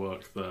Hiddleston's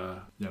work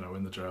there.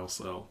 In the jail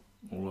cell,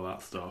 all of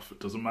that stuff. It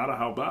doesn't matter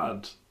how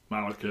bad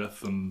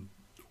Malekith and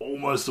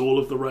almost all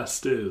of the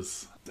rest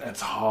is.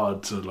 It's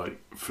hard to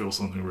feel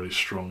something really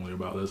strongly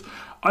about this.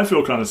 I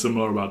feel kind of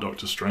similar about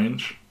Doctor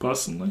Strange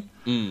personally.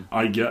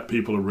 I get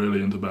people are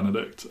really into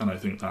Benedict, and I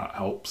think that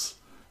helps.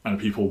 and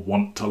people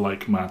want to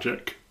like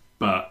magic,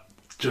 but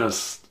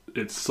just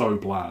it's so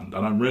bland.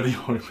 And I'm really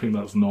hoping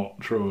that's not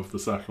true of the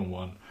second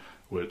one,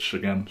 which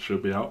again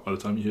should be out by the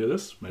time you hear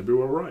this. Maybe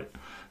we're right,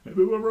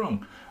 maybe we're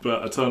wrong.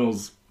 But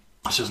Eternals,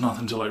 it's just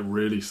nothing to like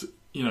really,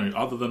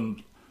 other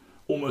than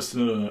almost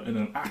in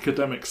an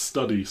academic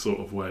study sort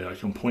of way, I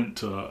can point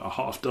to a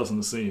half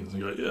dozen scenes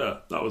and go, yeah,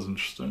 that was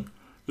interesting.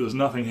 There's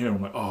nothing here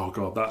I'm like, oh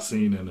god, that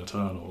scene in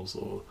Eternals,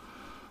 or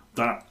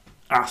that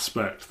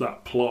aspect,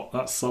 that plot,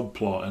 that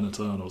subplot in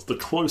Eternals. The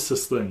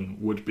closest thing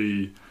would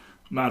be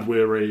Mad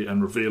Weary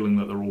and revealing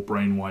that they're all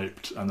brain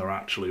wiped and they're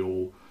actually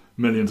all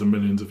millions and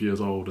millions of years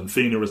old, and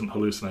Thena isn't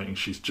hallucinating,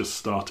 she's just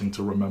starting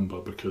to remember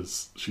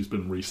because she's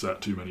been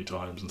reset too many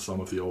times and some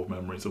of the old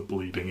memories are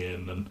bleeding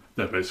in, and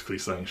they're basically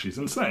saying she's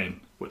insane,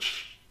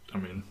 which, I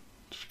mean,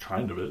 she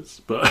kind of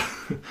is, but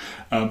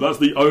that's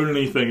the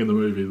only thing in the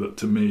movie that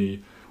to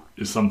me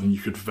is something you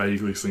could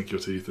vaguely sink your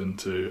teeth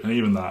into, and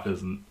even that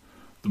isn't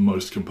the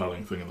most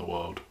compelling thing in the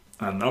world.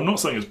 And I'm not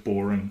saying it's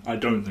boring. I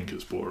don't think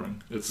it's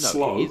boring. It's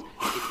slow.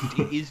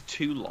 It is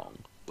too long.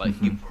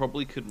 Like, you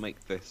probably could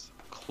make this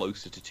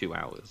closer to 2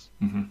 hours.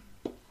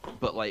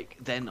 But, like,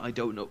 then I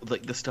don't know.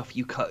 Like, the stuff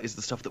you cut is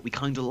the stuff that we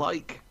kind of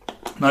like.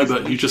 No,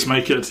 but you just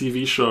make it a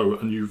TV show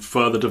and you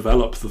further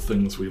develop the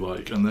things we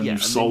like, and then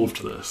you've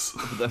solved this.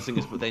 The thing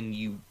is, but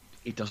then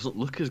it doesn't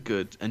look as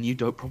good, and you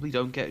probably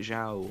don't get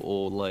Zhao,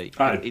 or like...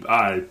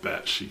 I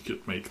bet she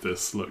could make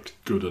this look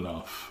good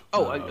enough.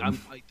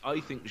 I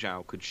think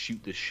Zhao could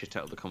shoot this shit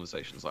out of the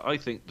conversations. Like, I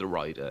think The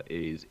Rider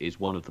is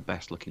one of the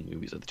best looking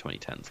movies of the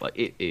 2010s. Like,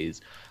 it is...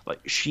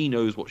 Like, she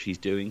knows what she's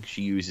doing.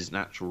 She uses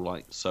natural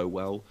light so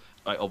well.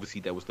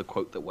 Obviously, there was the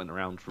quote that went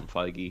around from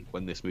Feige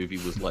when this movie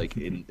was, like,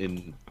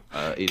 in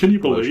Can you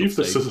believe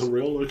this is a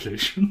real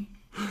location?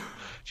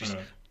 Just...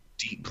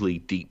 deeply,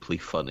 deeply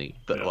funny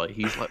that like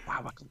he's like,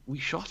 wow, we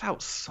shot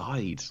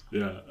outside.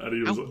 Yeah, and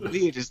he was how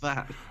weird is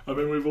that? I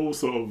mean, we've all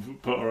sort of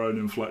put our own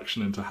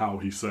inflection into how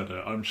he said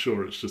it. I'm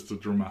sure it's just a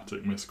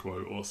dramatic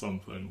misquote or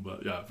something,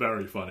 but yeah,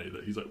 very funny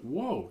that he's like,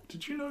 whoa,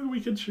 did you know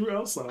we could shoot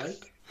outside?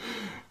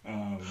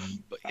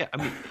 But yeah, I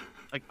mean,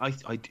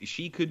 like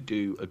she could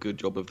do a good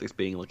job of this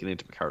being like an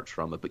intimate character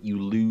drama, but you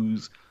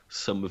lose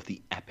some of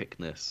the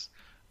epicness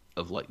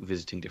of like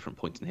visiting different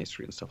points in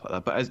history and stuff like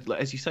that. But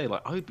as you say,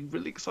 like, I would be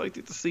really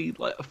excited to see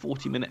like a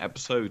 40-minute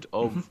episode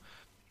of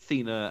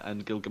Thena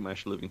and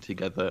Gilgamesh living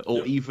together,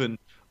 or even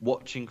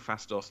watching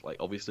Fastos. Like,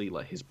 obviously,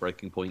 like his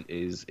breaking point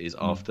is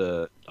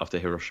after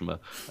Hiroshima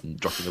and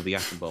dropping of the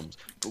atom bombs,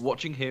 but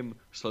watching him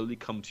slowly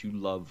come to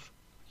love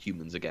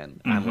humans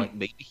again, and like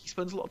maybe he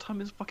spends a lot of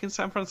time in fucking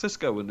San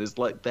Francisco and is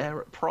like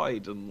there at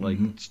Pride and like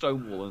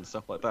Stonewall and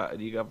stuff like that,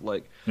 and you have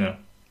like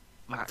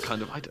that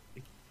kind of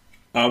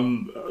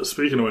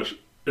speaking of which,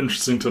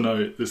 interesting to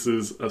note, this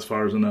is, as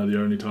far as I know, the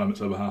only time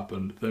it's ever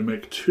happened. They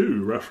make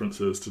 2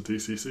 references to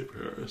DC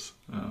superheroes.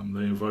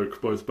 They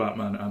invoke both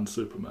Batman and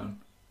Superman,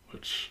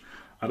 which,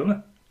 I don't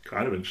know,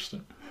 kind of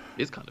interesting.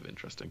 It's kind of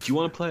interesting. Do you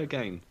want to play a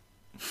game?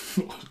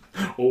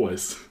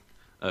 Always.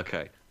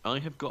 Okay, I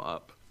have got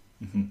up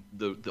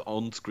the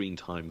on-screen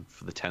time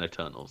for the 10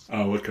 Eternals.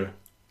 Oh, okay.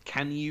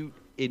 Can you,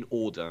 in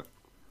order,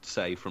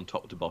 say from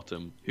top to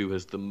bottom who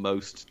has the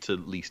most to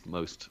least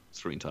most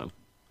screen time?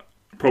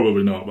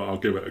 Probably not, but I'll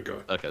give it a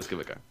go. Okay, let's give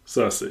it a go.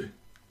 Cersei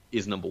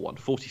is number 1.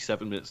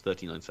 47 minutes,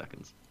 39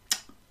 seconds.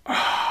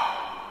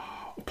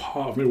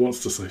 Part of me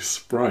wants to say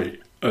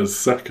Sprite as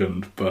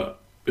second, but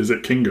is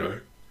it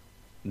Kingo?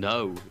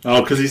 No.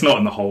 Oh, because he's not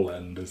in the whole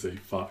end, is he?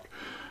 Fuck.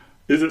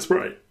 Is it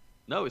Sprite?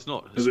 No, it's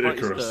not. Is Sprite it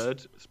Icarus? Is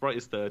third. Sprite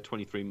is third,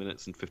 23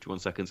 minutes and 51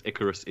 seconds.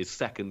 Icarus is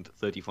second,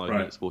 35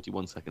 minutes,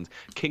 41 seconds.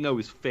 Kingo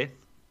is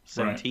fifth,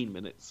 17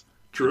 minutes.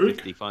 Druid?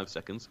 55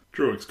 seconds.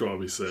 Druid's got to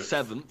be sixth.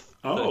 7th,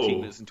 13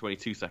 minutes and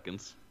 22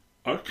 seconds.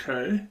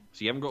 Okay.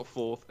 So you haven't got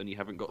 4th and you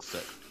haven't got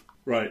 6th.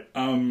 Right.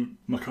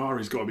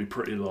 Makari's got to be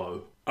pretty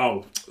low.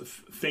 Oh,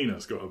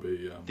 Thena's got to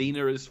be...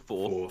 Thena is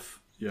 4th.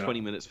 Yeah.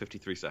 20 minutes,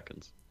 53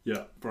 seconds.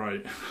 Yeah,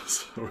 right.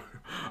 So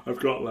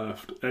I've got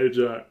left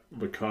Ajax,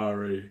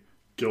 Makari,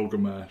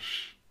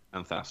 Gilgamesh...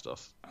 And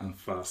Fastos.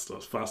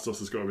 Fastos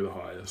has got to be the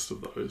highest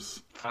of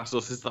those.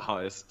 Fastos is the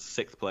highest,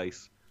 6th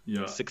place.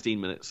 Yeah.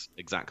 16 minutes,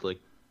 exactly.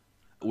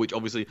 Which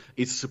obviously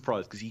is a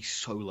surprise because he's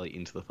so late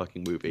into the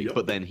fucking movie,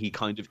 but then he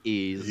kind of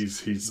is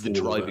he's the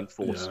driving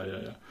force.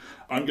 Yeah.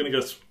 I'm going to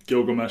guess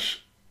Gilgamesh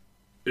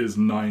is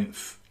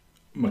 9th,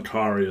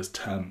 Makari is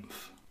 10th.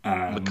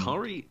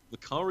 Makari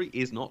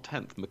is not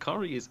 10th.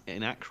 Makari is,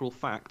 in actual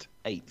fact,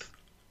 8th.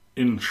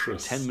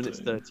 Interesting. 10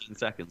 minutes, 13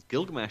 seconds.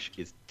 Gilgamesh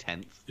is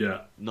 10th.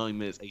 Yeah. 9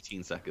 minutes,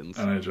 18 seconds.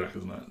 And Ajax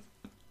is 9th.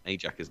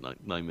 Ajax is 9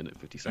 minutes,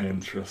 50 seconds.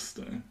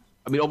 Interesting.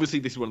 I mean, obviously,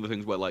 this is one of the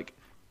things where, like,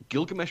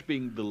 Gilgamesh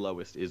being the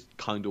lowest is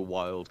kind of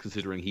wild,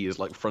 considering he is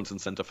like front and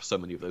center for so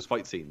many of those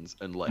fight scenes,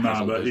 and like.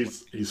 But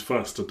he's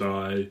first to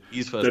die.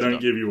 He's first. They don't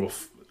give you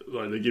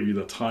they give you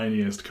the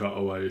tiniest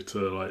cutaway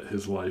to like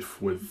his life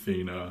with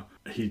Thena.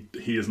 He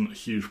isn't a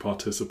huge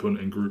participant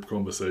in group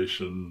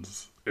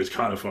conversations. It's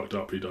kind of fucked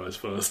up. He dies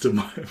first, in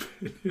my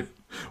opinion.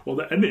 Well,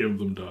 that any of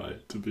them die,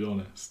 to be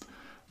honest.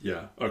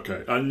 Yeah,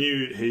 okay. I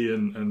knew he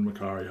and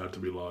Makari had to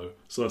be low.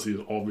 Cersei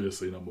is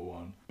obviously number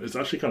one. It's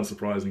actually kind of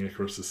surprising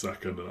Icarus is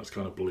second, and that's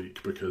kind of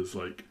bleak because,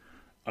 like,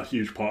 a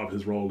huge part of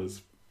his role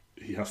is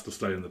he has to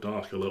stay in the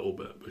dark a little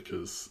bit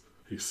because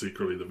he's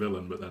secretly the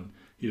villain, but then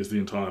he is the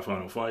entire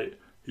final fight.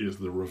 He is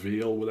the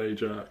reveal with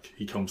Ajax.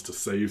 He comes to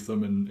save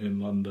them in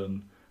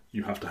London.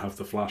 You have to have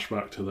the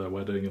flashback to their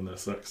wedding and their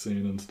sex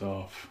scene and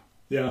stuff.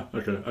 Yeah,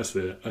 okay, I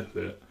see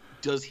it.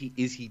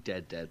 Is he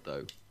dead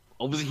though?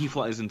 Obviously he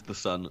flies into the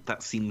sun.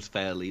 That seems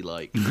fairly,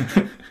 like,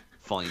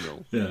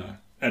 final. Yeah,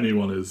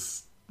 anyone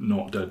is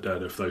not dead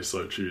if they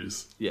so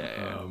choose.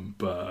 Yeah.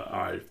 But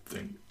I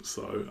think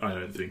so. I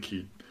don't think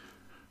he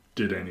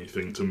did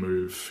anything to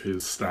move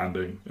his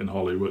standing in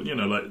Hollywood. You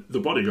know, like,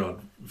 The Bodyguard,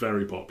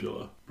 very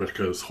popular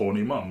because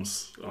horny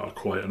mums are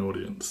quite an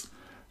audience.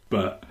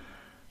 But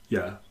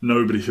yeah,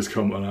 nobody has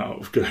come out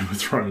of Game of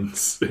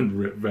Thrones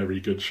in very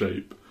good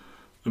shape.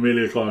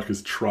 Emilia Clarke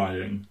is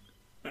trying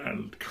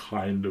and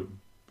kind of...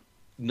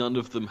 None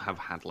of them have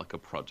had, like, a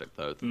project,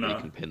 though, that they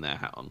can pin their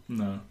hat on.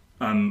 No.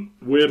 And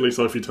weirdly,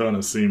 Sophie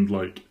Turner seemed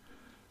like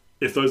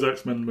if those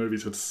X-Men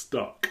movies had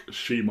stuck,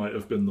 she might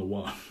have been the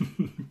one.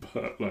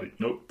 But, like,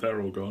 nope, they're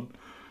all gone.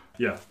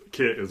 Yeah,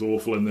 Kit is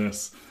awful in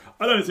this.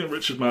 I don't think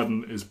Richard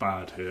Madden is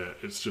bad here.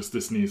 It's just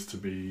this needs to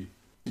be...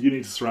 You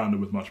need to surround him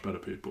with much better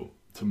people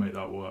to make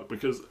that work.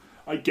 Because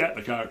I get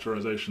the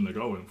characterization they're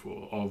going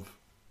for of,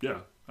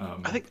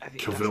 I think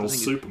Cavill's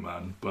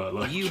Superman, but,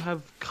 like... You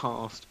have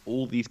cast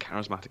all these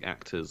charismatic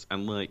actors,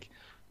 and, like,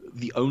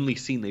 the only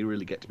scene they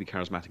really get to be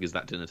charismatic is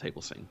that dinner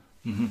table scene.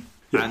 Mm-hmm.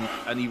 Yeah.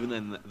 And even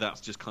then,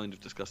 that's just kind of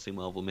discussing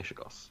Marvel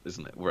Michigos,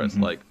 isn't it? Where it's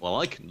like, well,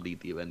 I can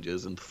lead the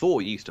Avengers, and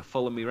Thor used to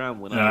follow me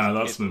around when I was a kid.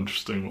 Yeah, that's an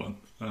interesting one.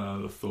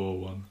 The Thor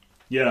one.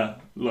 Yeah,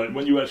 like,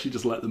 when you actually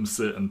just let them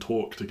sit and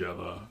talk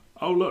together,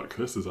 oh, look,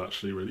 this is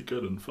actually really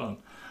good and fun.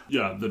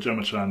 Yeah, the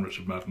Gemma Chan,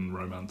 Richard Madden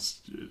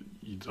romance,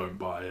 you don't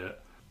buy it.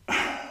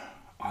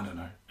 I don't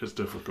know. It's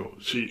difficult.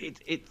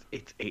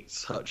 It's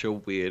such a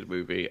weird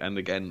movie, and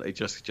again, it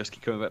just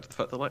keep coming back to the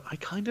fact that, like, I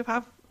kind of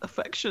have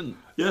affection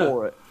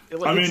for it.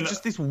 Like, it's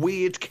just this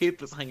weird kid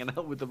that's hanging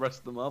out with the rest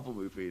of the Marvel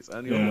movies,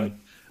 and you're like,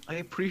 I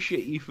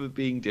appreciate you for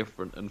being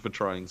different and for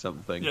trying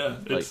something. Yeah,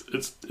 like,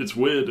 it's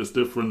weird. It's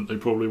different. They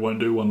probably won't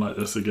do one like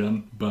this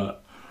again.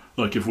 But,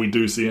 like, if we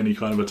do see any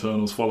kind of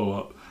Eternals follow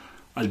up,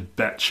 I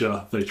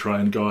betcha they try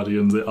and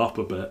Guardians it up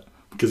a bit,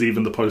 because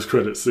even the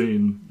post-credit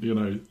scene, you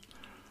know,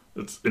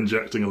 it's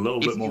injecting a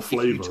little bit more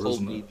flavour, isn't it? If you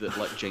told me that,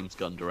 like, James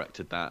Gunn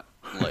directed that,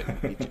 like,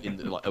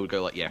 I would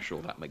go, like, yeah,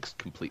 sure, that makes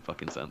complete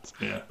fucking sense.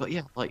 Yeah. But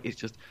yeah, like, it's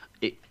just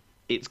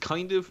it's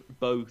kind of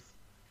both.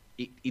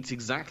 It's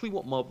exactly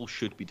what Marvel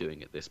should be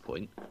doing at this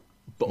point,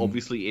 but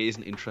obviously it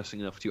isn't interesting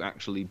enough to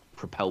actually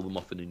propel them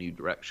off in a new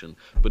direction.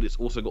 But it's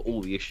also got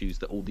all the issues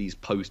that all these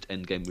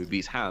post-Endgame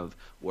movies have,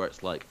 where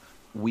it's like,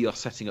 we are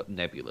setting up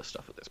Nebula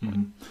stuff at this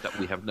point that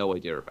we have no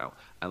idea about.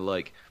 And,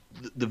 like,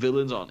 the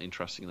villains aren't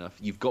interesting enough.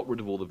 You've got rid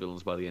of all the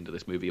villains by the end of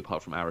this movie,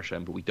 apart from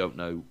Arishem, but we don't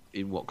know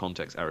in what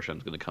context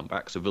Arishem's going to come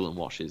back. So villain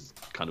wash is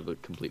kind of a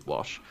complete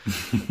wash.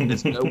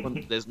 There's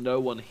no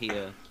one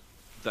here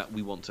that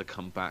we want to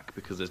come back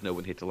because there's no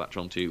one here to latch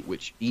onto,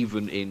 which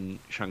even in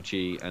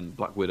Shang-Chi and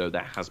Black Widow,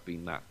 there has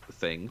been that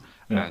thing.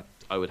 Yeah. And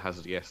I would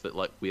hazard a guess that,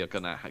 like, we are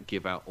going to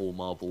give out all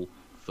Marvel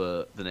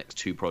for the next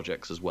two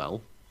projects as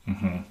well.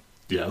 Mm-hmm.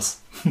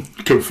 Yes.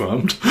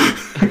 Confirmed.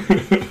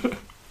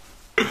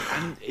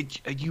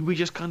 And you were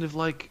just kind of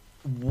like,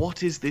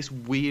 what is this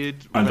weird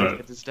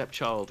red-headed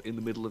stepchild in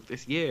the middle of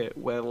this year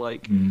where,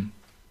 like,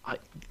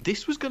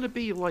 this was going to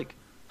be, like,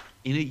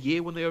 in a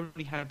year when they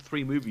only had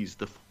 3 movies,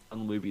 the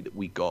final movie that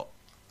we got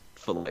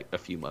for, like, a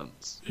few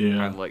months.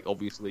 Yeah. And, like,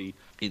 obviously,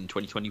 in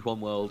 2021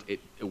 world,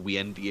 we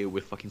end the year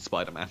with fucking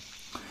Spider-Man.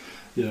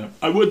 Yeah.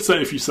 I would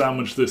say if you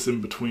sandwich this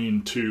in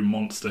between 2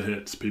 monster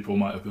hits, people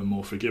might have been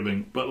more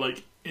forgiving. But,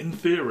 like, in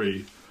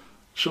theory,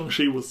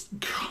 Shang-Chi was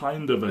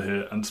kind of a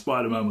hit, and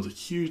Spider-Man was a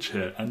huge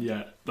hit, and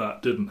yet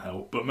that didn't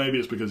help. But maybe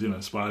it's because, you know,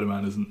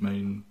 Spider-Man isn't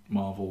main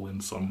Marvel in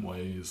some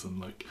ways,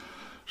 and, like,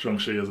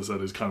 Shang-Chi, as I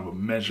said, is kind of a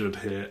measured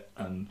hit,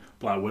 and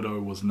Black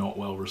Widow was not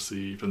well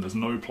received, and there's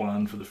no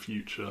plan for the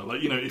future.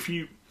 Like, you know, if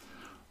you...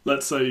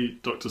 Let's say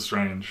Doctor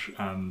Strange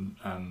and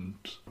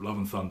Love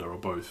and Thunder are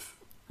both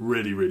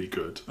really, really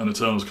good, and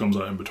Eternals comes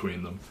out in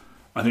between them,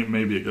 I think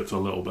maybe it gets a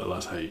little bit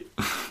less hate.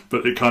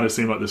 But it kind of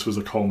seemed like this was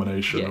a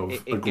culmination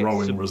of a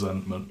growing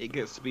resentment. It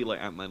gets to be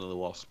like Ant-Man and the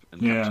Wasp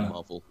and Captain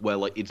Marvel, where,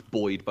 like, it's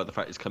buoyed by the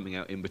fact it's coming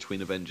out in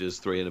between Avengers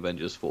 3 and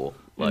Avengers 4.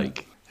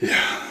 Like,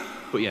 yeah.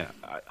 But yeah,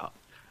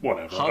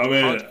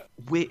 whatever.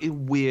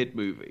 Weird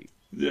movie.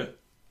 Yeah.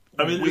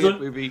 I mean, weird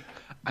movie,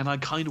 and I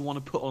kind of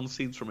want to put on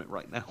scenes from it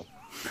right now.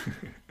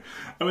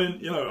 I mean,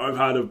 you know, I've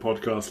had a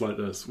podcast like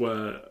this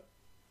where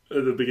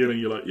at the beginning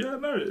you're like, yeah,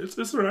 no, it's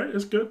alright,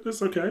 it's good,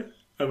 it's okay.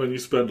 And then you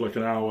spend like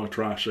an hour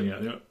trashing it.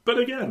 And you're like, but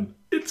again,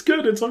 it's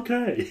good, it's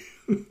okay.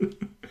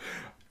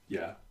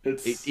 Yeah.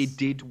 It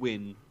did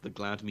win the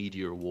Glad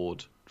Media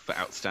Award for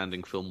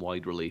Outstanding Film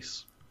Wide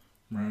Release.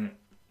 Right.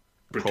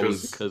 Probably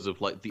because of,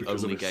 like, the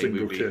only gay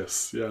movie.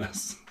 Kiss,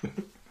 yes.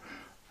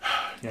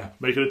 Yeah,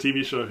 make it a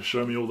TV show.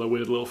 Show me all their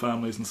weird little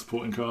families and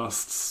supporting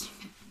casts.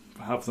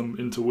 Have them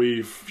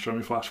interweave. Show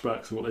me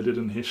flashbacks of what they did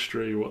in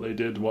history, what they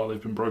did while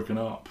they've been broken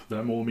up,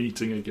 them all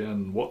meeting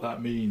again, what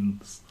that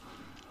means.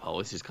 Oh,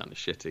 this is kind of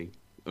shitty.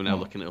 I'm now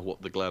looking at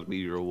what the Glad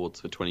Media Awards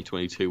for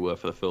 2022 were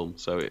for the film.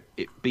 So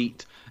it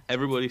beat,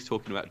 everybody's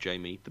talking about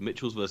Jamie, The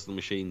Mitchells vs. the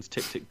Machines,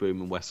 Tick, Tick,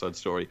 Boom, and West Side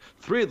Story.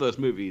 3 of those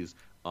movies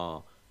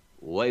are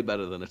way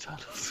better than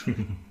Eternals.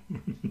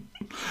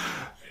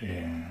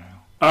 Yeah.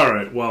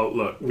 Alright, well,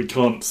 look, we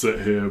can't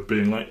sit here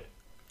being like,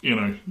 you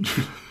know...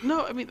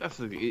 No, I mean, that's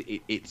the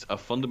thing. It's a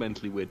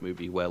fundamentally weird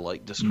movie where,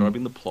 like,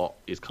 describing the plot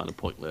is kind of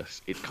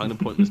pointless. It's kind of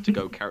pointless to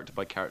go character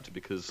by character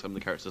because some of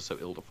the characters are so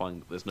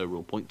ill-defined that there's no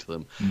real point to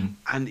them.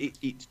 And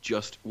it's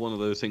just one of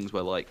those things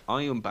where, like,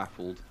 I am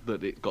baffled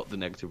that it got the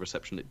negative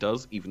reception it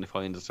does, even if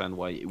I understand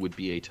why it would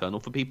be eternal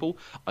for people.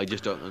 I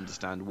just don't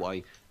understand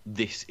why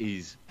this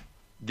is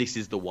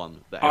the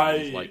one that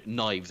everyone's, like,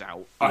 knives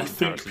out. I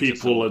think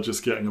people are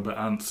just getting a bit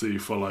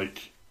antsy for,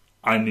 like,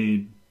 I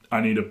need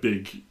a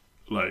big...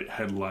 like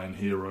headline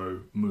hero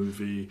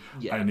movie.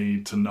 Yeah. I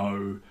need to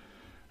know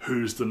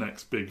who's the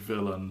next big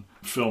villain.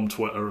 Film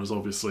Twitter has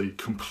obviously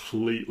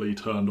completely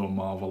turned on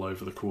Marvel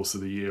over the course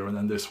of the year, and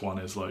then this one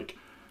is like,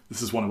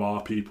 this is one of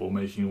our people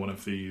making one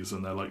of these,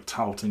 and they're like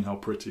touting how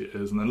pretty it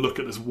is, and then look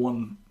at this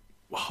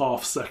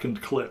 1.5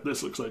 second clip,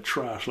 this looks like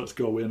trash, let's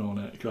go in on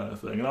it, kind of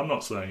thing. And I'm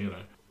not saying, you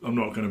know, I'm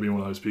not going to be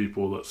one of those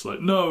people that's like,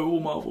 no, all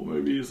Marvel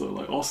movies are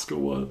like Oscar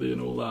worthy and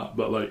all that,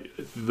 but like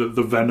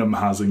the venom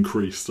has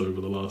increased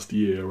over the last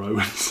year, I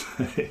would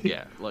say.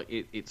 Yeah, like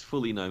it's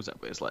fully knives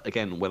out, but it's like,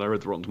 again, when I read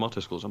the Rotten Tomato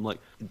scores, I'm like,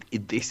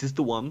 this is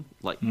the one,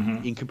 like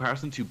in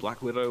comparison to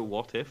Black Widow,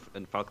 What If,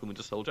 and Falcon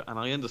Winter Soldier, and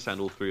I understand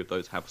all 3 of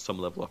those have some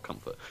level of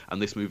comfort, and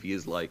this movie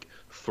is like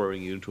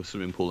throwing you into a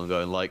swimming pool and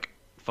going like,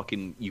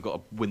 fucking, you got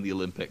to win the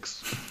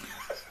Olympics.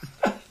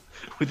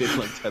 Within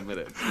like 10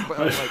 minutes. But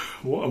I'm like,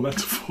 what a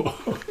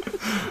metaphor.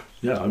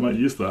 Yeah, I might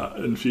use that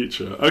in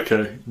future.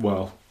 Okay,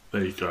 well,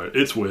 there you go.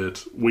 It's weird.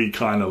 We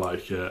kind of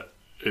like it.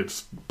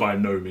 It's by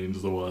no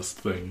means the worst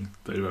thing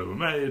they've ever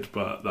made,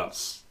 but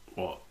that's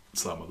what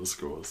some of the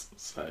scores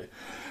say.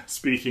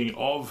 Speaking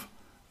of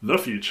the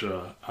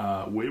future,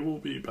 we will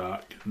be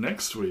back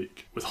next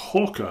week with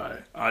Hawkeye,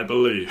 I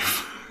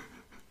believe.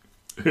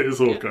 It is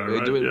Hawkeye,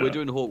 right? We're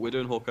doing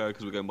Hawkeye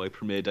because we're going by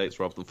premiere dates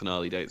rather than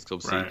finale dates,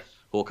 because obviously... Right.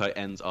 Hawkeye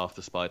ends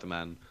after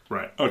Spider-Man.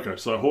 Right, okay,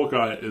 so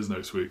Hawkeye is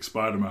next week.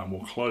 Spider-Man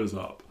will close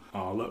up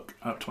our look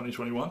at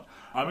 2021.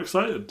 I'm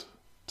excited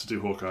to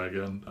do Hawkeye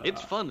again.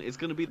 It's fun. It's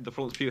going to be the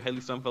Florence Pugh, Haley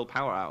Steinfeld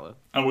Power Hour.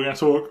 And we're going to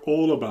talk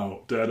all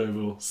about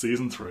Daredevil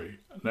Season 3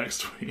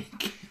 next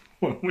week.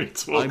 When we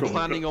talk I'm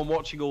planning on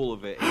watching all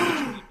of it, in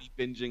between me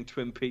binging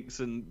Twin Peaks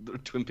and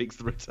Twin Peaks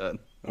The Return.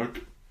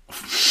 Okay.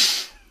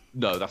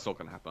 No, that's not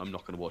going to happen. I'm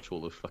not going to watch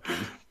all of fucking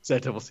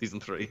Daredevil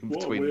Season 3 in what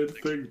between. What a weird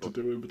thing to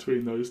do in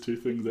between those two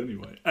things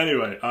anyway.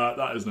 Anyway,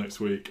 that is next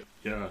week.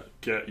 Yeah,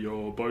 get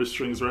your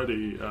bowstrings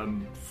ready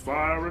and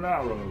fire an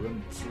arrow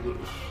and...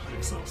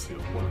 Excelsior.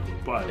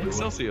 Bye, everyone.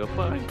 Excelsior,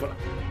 bye. Bye.